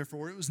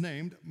 Therefore, it was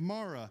named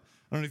Marah.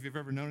 I don't know if you've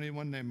ever known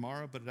anyone named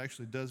Marah, but it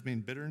actually does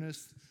mean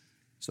bitterness.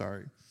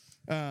 Sorry.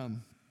 I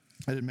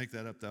didn't make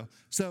that up, though.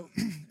 So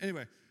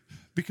anyway,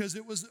 because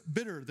it was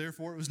bitter,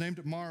 therefore it was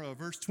named Marah.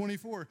 Verse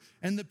 24,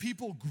 and the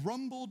people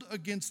grumbled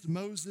against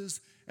Moses,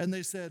 and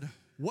they said,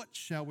 what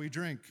shall we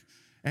drink?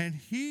 And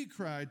he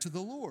cried to the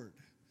Lord.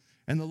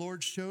 And the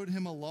Lord showed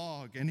him a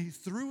log, and he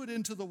threw it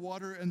into the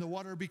water, and the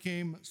water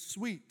became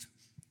sweet.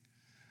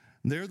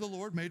 There the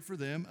Lord made for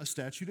them a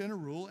statute and a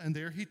rule, and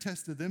there he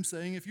tested them,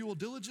 saying, if you will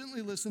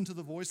diligently listen to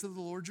the voice of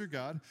the Lord your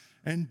God,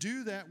 and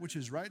do that which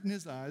is right in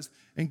his eyes,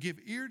 and give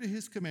ear to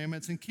his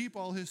commandments, and keep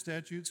all his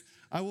statutes,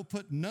 I will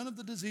put none of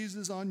the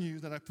diseases on you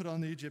that I put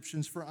on the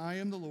Egyptians, for I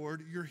am the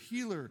Lord your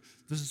healer.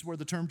 This is where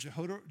the term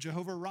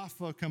Jehovah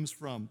Rapha comes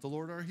from, the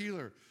Lord our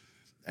healer.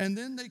 And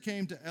then they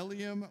came to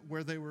Elim,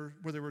 where there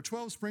were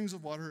 12 springs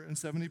of water and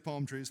 70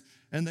 palm trees,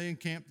 and they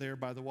encamped there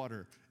by the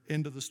water.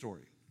 End of the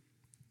story.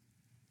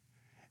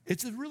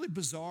 It's a really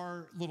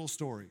bizarre little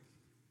story.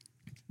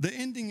 The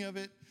ending of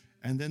it,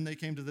 and then they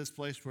came to this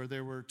place where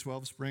there were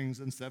 12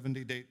 springs and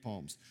 70 date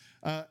palms.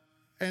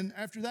 And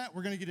after that,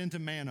 we're going to get into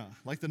manna.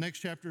 Like the next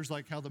chapter is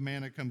like how the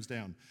manna comes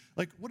down.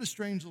 Like, what a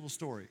strange little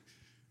story.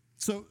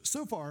 So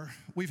far,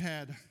 we've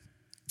had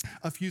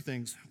a few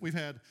things. We've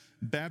had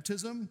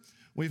baptism.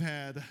 We've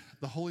had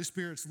the Holy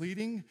Spirit's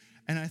leading.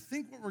 And I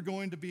think what we're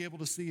going to be able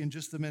to see in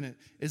just a minute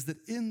is that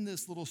in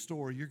this little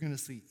story, you're going to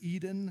see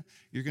Eden,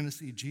 you're going to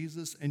see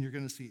Jesus, and you're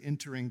going to see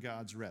entering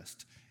God's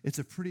rest. It's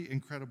a pretty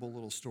incredible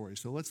little story.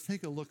 So let's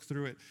take a look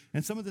through it.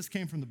 And some of this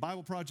came from the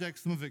Bible Project,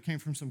 some of it came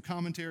from some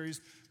commentaries,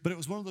 but it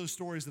was one of those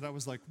stories that I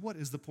was like, what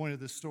is the point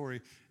of this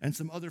story? And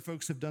some other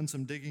folks have done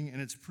some digging,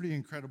 and it's pretty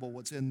incredible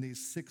what's in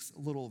these 6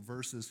 little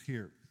verses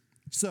here.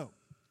 So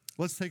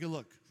let's take a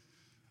look.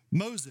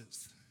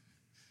 Moses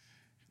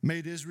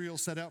made Israel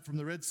set out from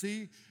the Red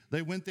Sea.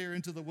 They went there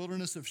into the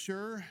wilderness of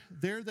Shur.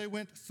 There they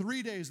went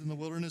 3 days in the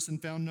wilderness and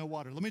found no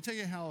water. Let me tell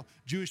you how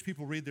Jewish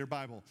people read their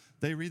Bible.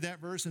 They read that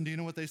verse, and do you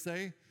know what they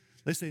say?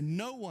 They say,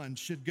 no one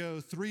should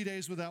go 3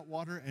 days without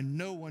water, and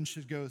no one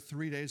should go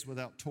 3 days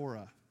without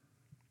Torah.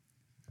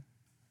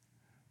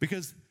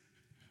 Because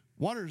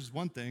water is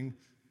one thing.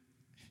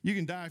 You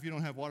can die if you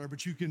don't have water,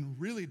 but you can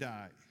really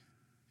die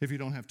if you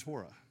don't have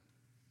Torah.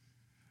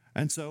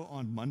 And so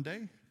on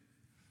Monday,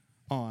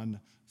 on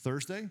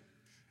Thursday,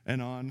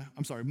 and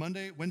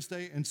Monday,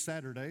 Wednesday, and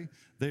Saturday,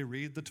 they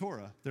read the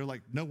Torah. They're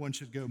like, no one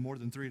should go more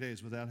than 3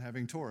 days without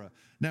having Torah.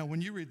 Now, when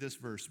you read this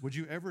verse, would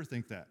you ever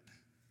think that?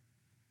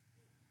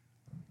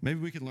 Maybe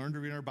we can learn to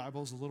read our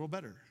Bibles a little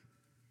better.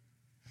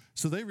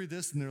 So they read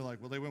this, and they're like,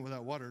 well, they went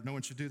without water. No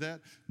one should do that.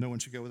 No one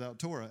should go without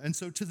Torah. And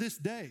so to this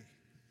day,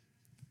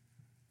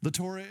 the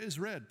Torah is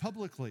read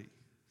publicly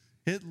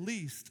at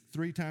least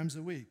 3 times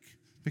a week,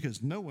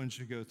 because no one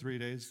should go 3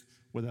 days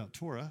without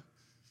Torah.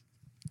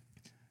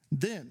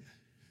 Then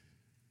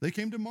they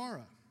came to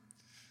Marah.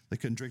 They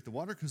couldn't drink the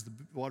water because the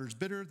water's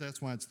bitter.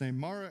 That's why it's named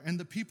Marah. And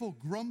the people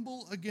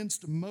grumble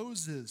against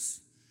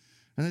Moses.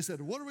 And they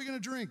said, what are we going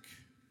to drink?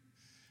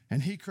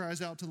 And he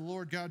cries out to the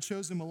Lord. God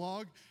shows him a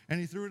log, and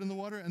he threw it in the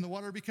water, and the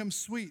water becomes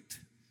sweet.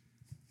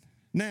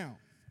 Now,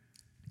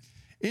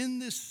 in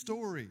this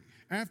story,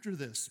 after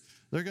this,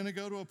 they're going to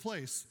go to a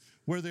place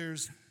where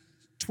there's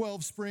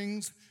 12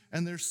 springs,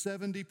 and there's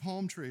 70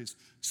 palm trees.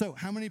 So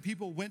how many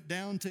people went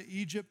down to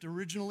Egypt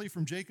originally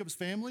from Jacob's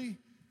family?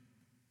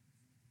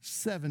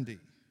 70.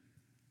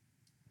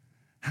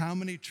 How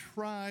many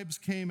tribes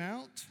came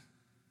out?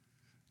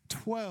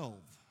 12.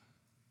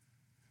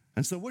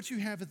 And so what you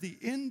have at the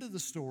end of the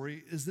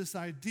story is this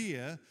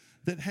idea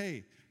that,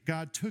 hey,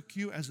 God took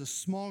you as a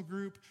small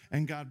group,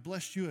 and God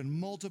blessed you and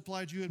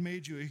multiplied you and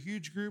made you a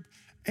huge group,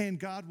 and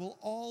God will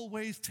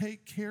always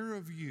take care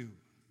of you.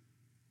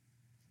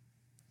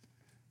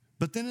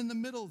 But then in the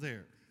middle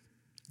there,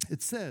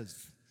 it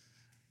says,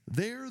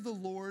 there the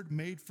Lord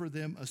made for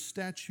them a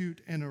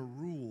statute and a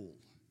rule,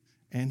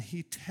 and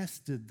he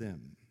tested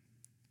them.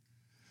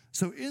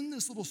 So in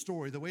this little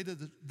story, the way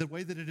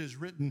that it is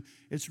written,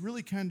 it's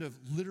really kind of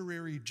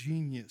literary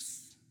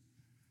genius.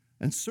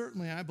 And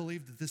certainly I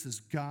believe that this is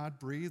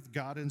God-breathed,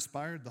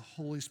 God-inspired, the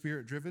Holy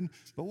Spirit-driven.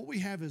 But what we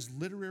have is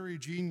literary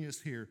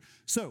genius here.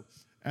 So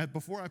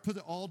before I put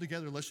it all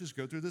together, let's just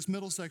go through this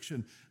middle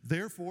section.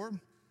 There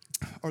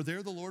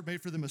the Lord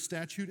made for them a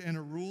statute and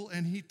a rule,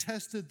 and he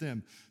tested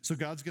them. So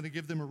God's going to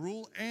give them a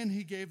rule, and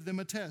he gave them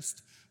a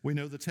test. We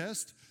know the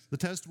test. The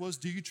test was,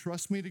 do you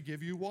trust me to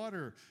give you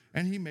water?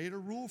 And he made a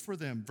rule for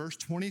them. Verse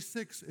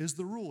 26 is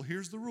the rule.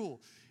 Here's the rule.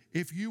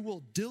 If you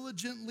will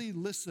diligently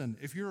listen,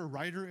 if you're a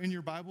writer in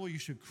your Bible, you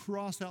should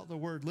cross out the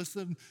word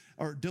listen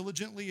or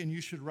diligently, and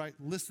you should write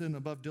listen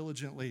above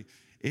diligently.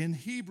 In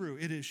Hebrew,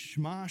 it is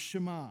Shema,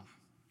 Shema.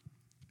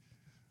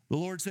 The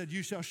Lord said,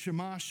 you shall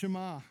Shema,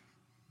 Shema.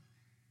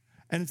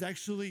 And it's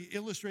actually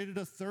illustrated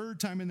a third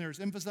time in there. It's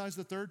emphasized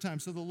the third time.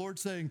 So the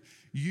Lord's saying,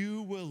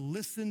 you will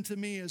listen to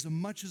me as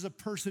much as a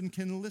person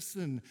can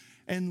listen.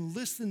 And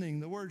listening,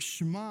 the word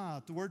Shema,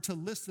 the word to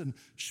listen,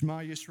 Shema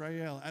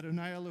Yisrael,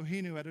 Adonai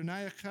Eloheinu,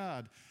 Adonai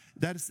Echad.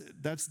 That's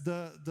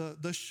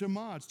the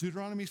Shema. It's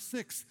Deuteronomy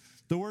 6.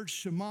 The word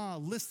Shema,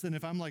 listen.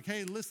 If I'm like,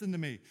 hey, listen to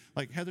me.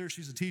 Like Heather,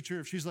 she's a teacher.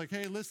 If she's like,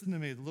 hey, listen to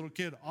me, the little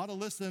kid ought to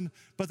listen.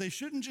 But they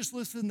shouldn't just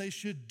listen, they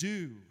should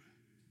do.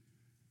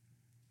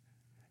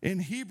 In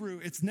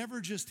Hebrew, it's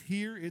never just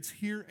hear, it's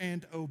hear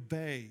and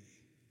obey.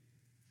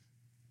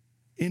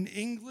 In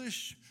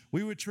English,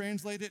 we would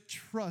translate it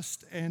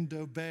trust and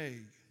obey.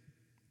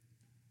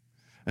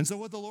 And so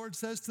what the Lord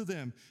says to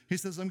them, he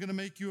says, I'm going to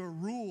make you a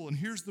rule. And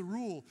here's the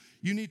rule.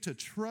 You need to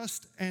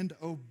trust and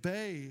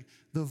obey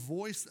the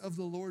voice of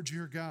the Lord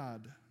your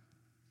God.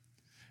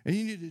 And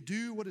you need to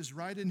do what is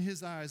right in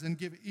his eyes and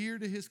give ear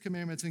to his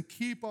commandments and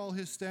keep all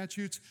his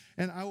statutes.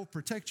 And I will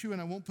protect you,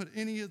 and I won't put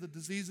any of the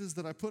diseases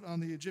that I put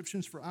on the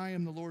Egyptians, for I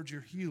am the Lord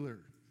your healer.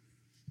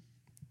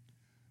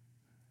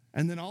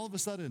 And then all of a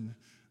sudden,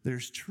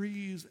 there's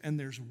trees and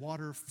there's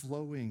water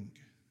flowing.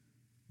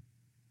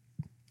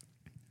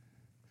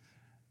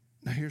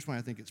 Now, here's why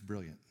I think it's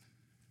brilliant.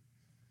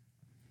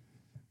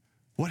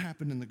 What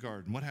happened in the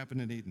garden? What happened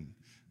in Eden?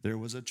 There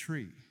was a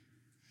tree,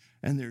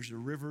 and there's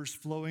rivers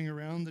flowing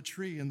around the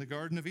tree in the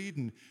Garden of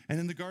Eden. And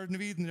in the Garden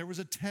of Eden, there was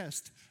a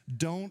test.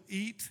 Don't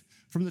eat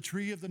from the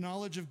tree of the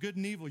knowledge of good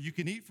and evil. You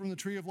can eat from the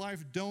tree of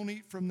life. Don't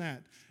eat from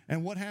that.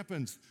 And what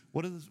happens?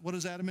 What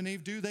does Adam and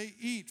Eve do? They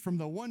eat from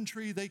the one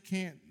tree they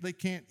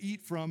can't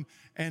eat from,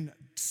 and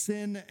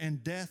sin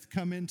and death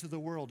come into the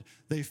world.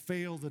 They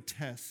fail the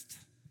test.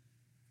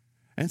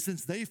 And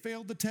since they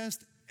failed the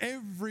test,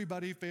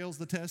 everybody fails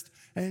the test,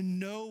 and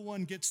no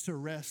one gets to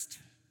rest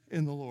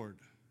in the Lord.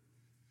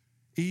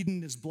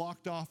 Eden is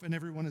blocked off and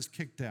everyone is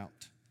kicked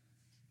out.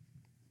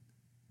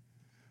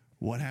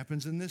 What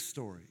happens in this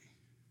story?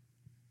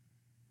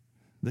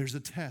 There's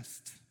a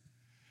test,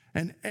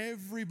 and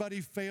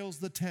everybody fails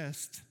the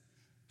test,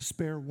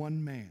 spare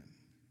one man.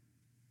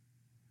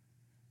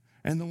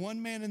 And the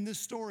one man in this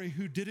story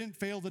who didn't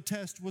fail the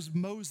test was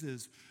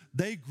Moses.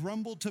 They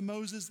grumbled to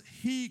Moses.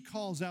 He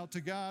calls out to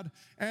God.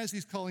 As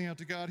he's calling out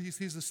to God, he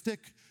sees a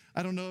stick.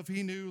 I don't know if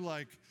he knew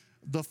like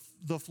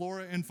the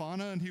flora and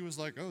fauna, and he was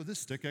like, oh, this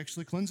stick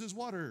actually cleanses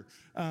water.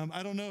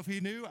 I don't know if he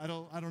knew. I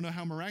don't know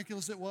how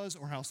miraculous it was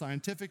or how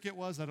scientific it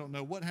was. I don't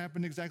know what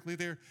happened exactly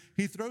there.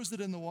 He throws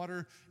it in the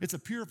water. It's a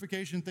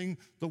purification thing.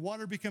 The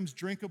water becomes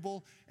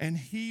drinkable, and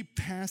he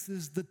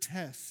passes the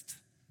test.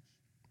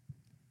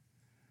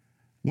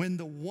 When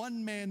the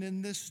one man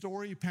in this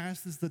story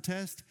passes the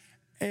test,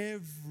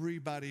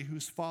 everybody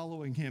who's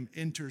following him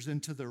enters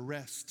into the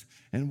rest.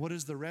 And what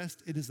is the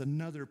rest? It is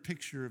another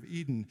picture of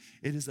Eden.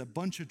 It is a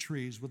bunch of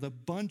trees with a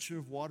bunch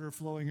of water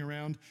flowing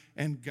around,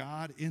 and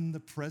God in the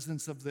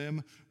presence of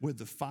them with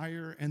the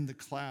fire and the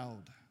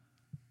cloud.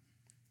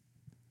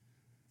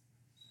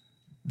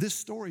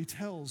 This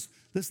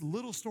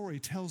little story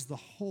tells the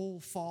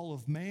whole fall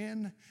of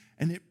man,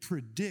 and it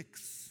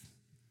predicts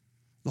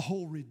the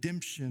whole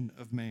redemption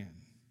of man.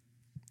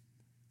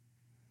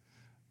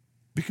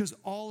 Because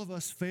all of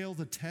us fail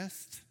the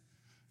test,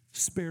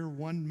 spare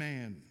one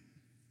man,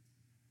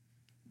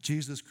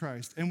 Jesus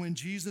Christ. And when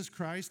Jesus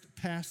Christ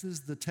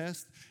passes the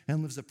test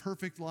and lives a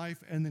perfect life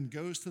and then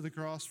goes to the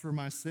cross for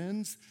my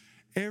sins,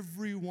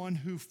 everyone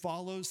who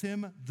follows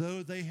him,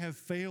 though they have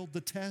failed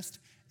the test,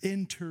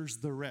 enters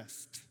the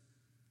rest.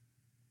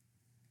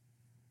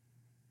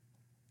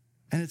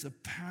 And it's a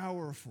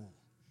powerful,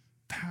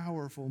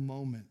 powerful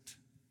moment.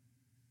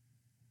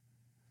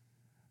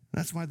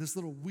 That's why this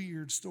little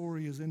weird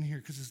story is in here,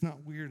 because it's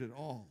not weird at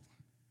all.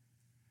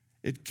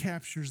 It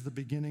captures the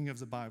beginning of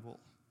the Bible,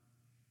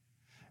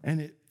 and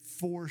it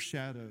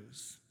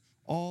foreshadows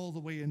all the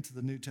way into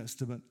the New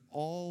Testament,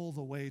 all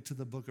the way to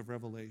the book of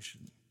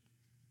Revelation.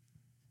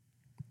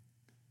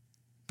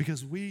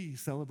 Because we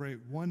celebrate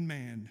one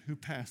man who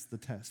passed the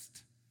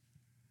test.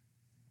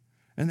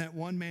 And that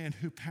one man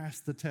who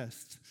passed the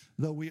test,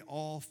 though we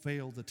all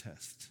fail the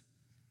test,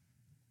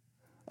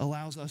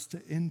 allows us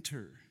to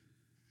enter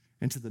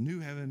into the new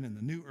heaven and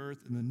the new earth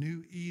and the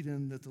new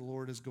Eden that the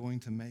Lord is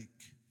going to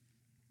make.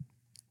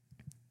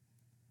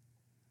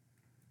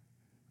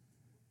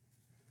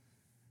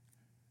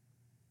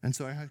 And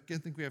so I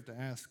think we have to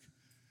ask,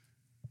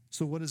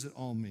 so what does it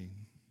all mean?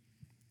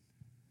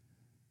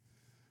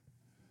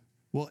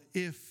 Well,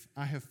 if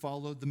I have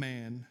followed the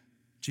man,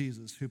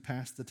 Jesus, who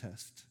passed the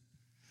test,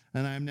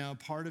 and I am now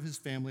part of his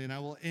family, and I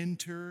will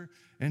enter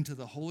into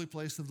the holy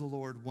place of the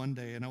Lord one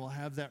day, and I will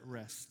have that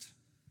rest.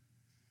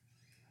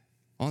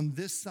 On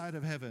this side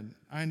of heaven,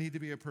 I need to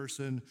be a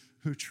person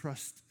who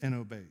trusts and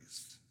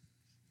obeys.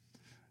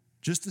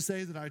 Just to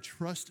say that I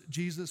trust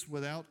Jesus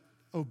without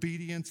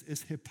obedience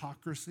is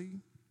hypocrisy.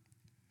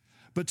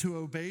 But to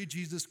obey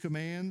Jesus'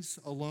 commands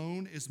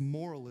alone is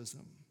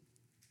moralism.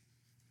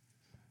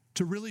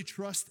 To really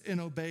trust and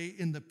obey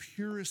in the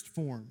purest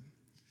form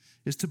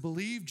is to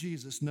believe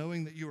Jesus,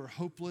 knowing that you are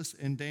hopeless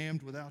and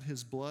damned without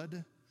his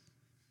blood.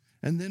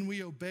 And then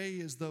we obey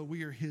as though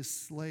we are his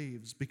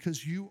slaves,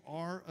 because you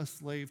are a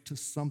slave to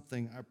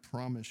something, I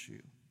promise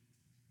you.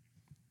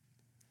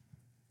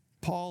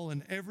 Paul,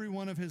 in every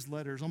one of his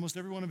letters, almost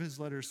every one of his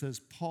letters says,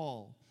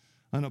 Paul,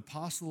 an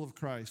apostle of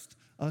Christ,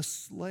 a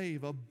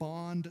slave, a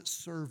bond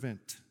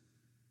servant.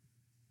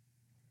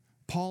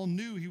 Paul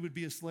knew he would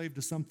be a slave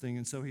to something,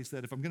 and so he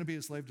said, if I'm going to be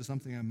a slave to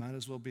something, I might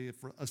as well be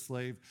a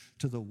slave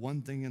to the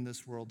one thing in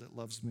this world that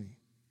loves me.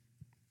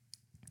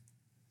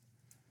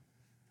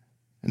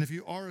 And if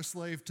you are a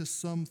slave to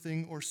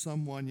something or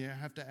someone, you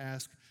have to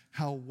ask,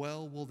 how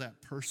well will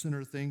that person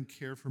or thing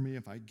care for me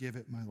if I give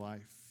it my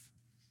life?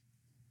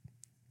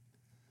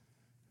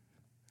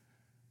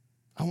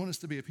 I want us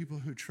to be a people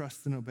who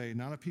trust and obey,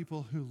 not a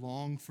people who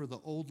long for the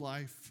old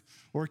life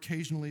or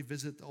occasionally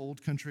visit the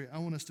old country. I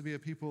want us to be a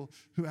people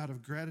who, out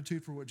of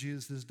gratitude for what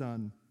Jesus has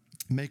done,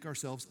 make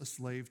ourselves a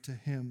slave to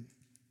him.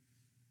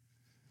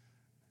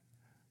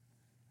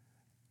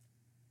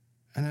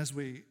 And as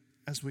we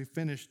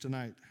finish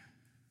tonight,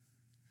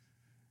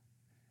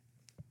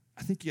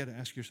 I think you got to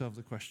ask yourself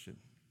the question,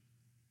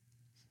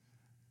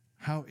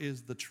 how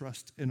is the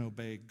trust and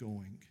obey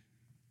going?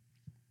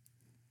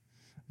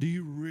 Do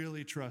you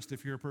really trust,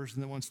 if you're a person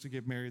that wants to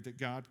get married, that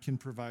God can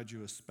provide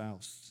you a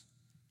spouse?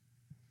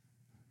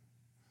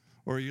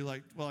 Or are you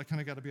like, well, I kind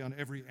of got to be on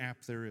every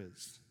app there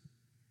is,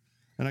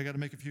 and I got to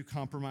make a few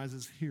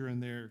compromises here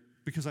and there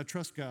because I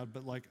trust God,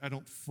 but like I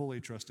don't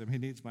fully trust him. He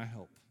needs my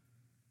help.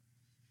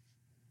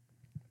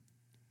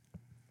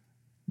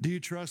 Do you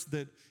trust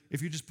that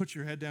if you just put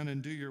your head down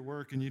and do your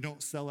work and you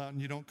don't sell out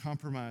and you don't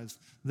compromise,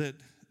 that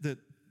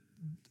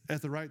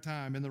at the right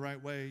time, in the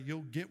right way,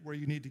 you'll get where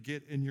you need to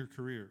get in your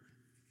career?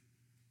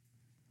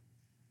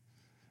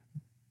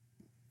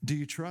 Do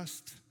you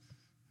trust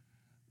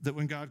that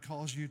when God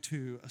calls you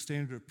to a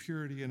standard of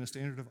purity and a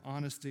standard of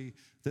honesty,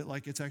 that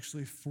like it's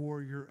actually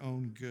for your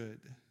own good?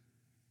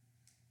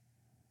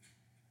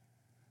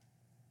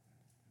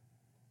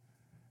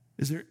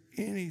 Is there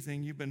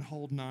anything you've been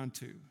holding on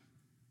to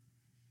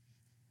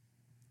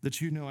that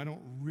you know, I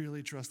don't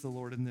really trust the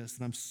Lord in this,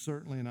 and I'm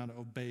certainly not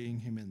obeying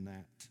him in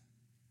that?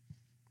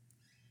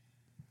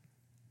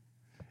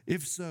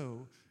 If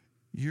so,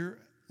 you're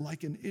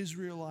like an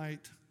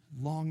Israelite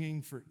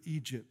longing for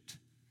Egypt,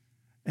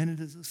 and it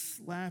is a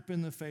slap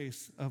in the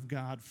face of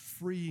God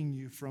freeing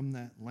you from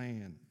that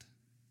land.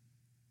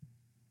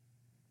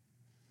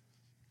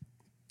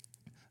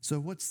 So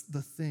what's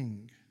the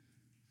thing?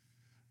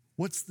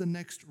 What's the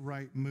next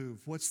right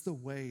move? What's the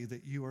way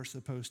that you are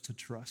supposed to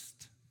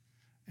trust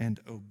and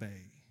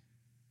obey?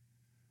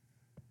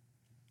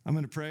 I'm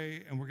going to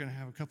pray, and we're going to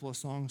have a couple of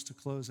songs to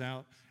close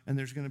out, and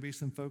there's going to be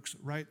some folks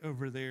right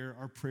over there,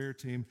 our prayer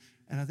team,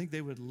 and I think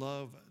they would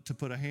love to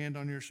put a hand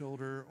on your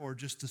shoulder or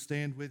just to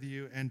stand with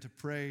you and to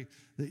pray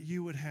that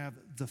you would have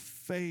the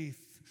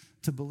faith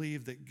to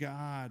believe that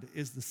God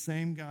is the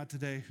same God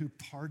today who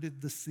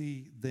parted the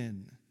sea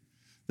then,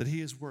 that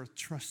he is worth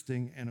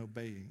trusting and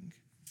obeying.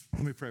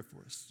 Let me pray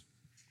for us.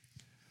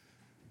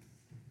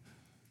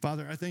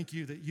 Father, I thank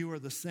you that you are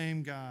the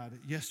same God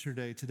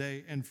yesterday,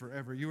 today, and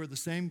forever. You are the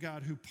same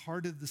God who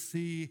parted the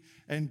sea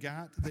and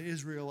got the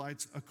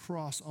Israelites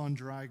across on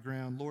dry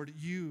ground. Lord,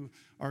 you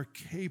are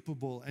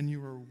capable and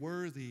you are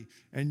worthy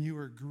and you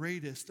are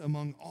greatest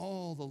among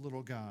all the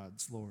little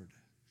gods, Lord,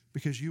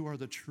 because you are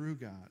the true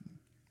God.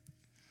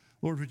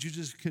 Lord, would you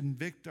just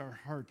convict our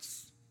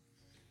hearts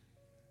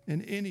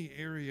in any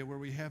area where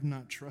we have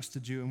not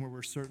trusted you and where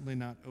we're certainly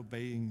not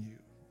obeying you.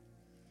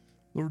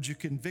 Lord, you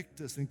convict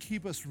us and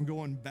keep us from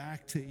going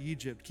back to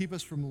Egypt. Keep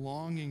us from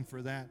longing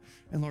for that.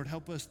 And Lord,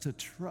 help us to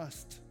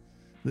trust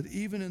that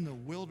even in the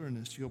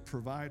wilderness, you'll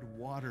provide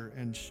water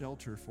and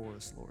shelter for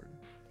us, Lord.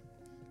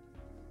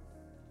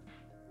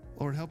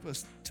 Lord, help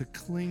us to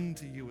cling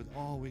to you with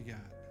all we got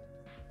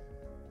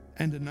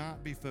and to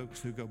not be folks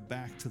who go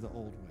back to the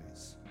old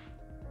ways.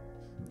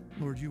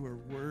 Lord, you are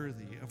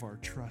worthy of our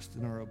trust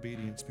and our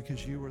obedience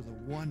because you are the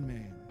one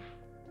man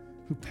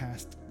who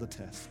passed the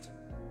test.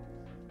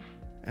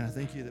 And I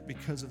thank you that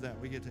because of that,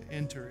 we get to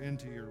enter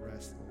into your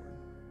rest, Lord.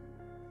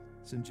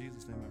 It's in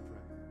Jesus' name I pray.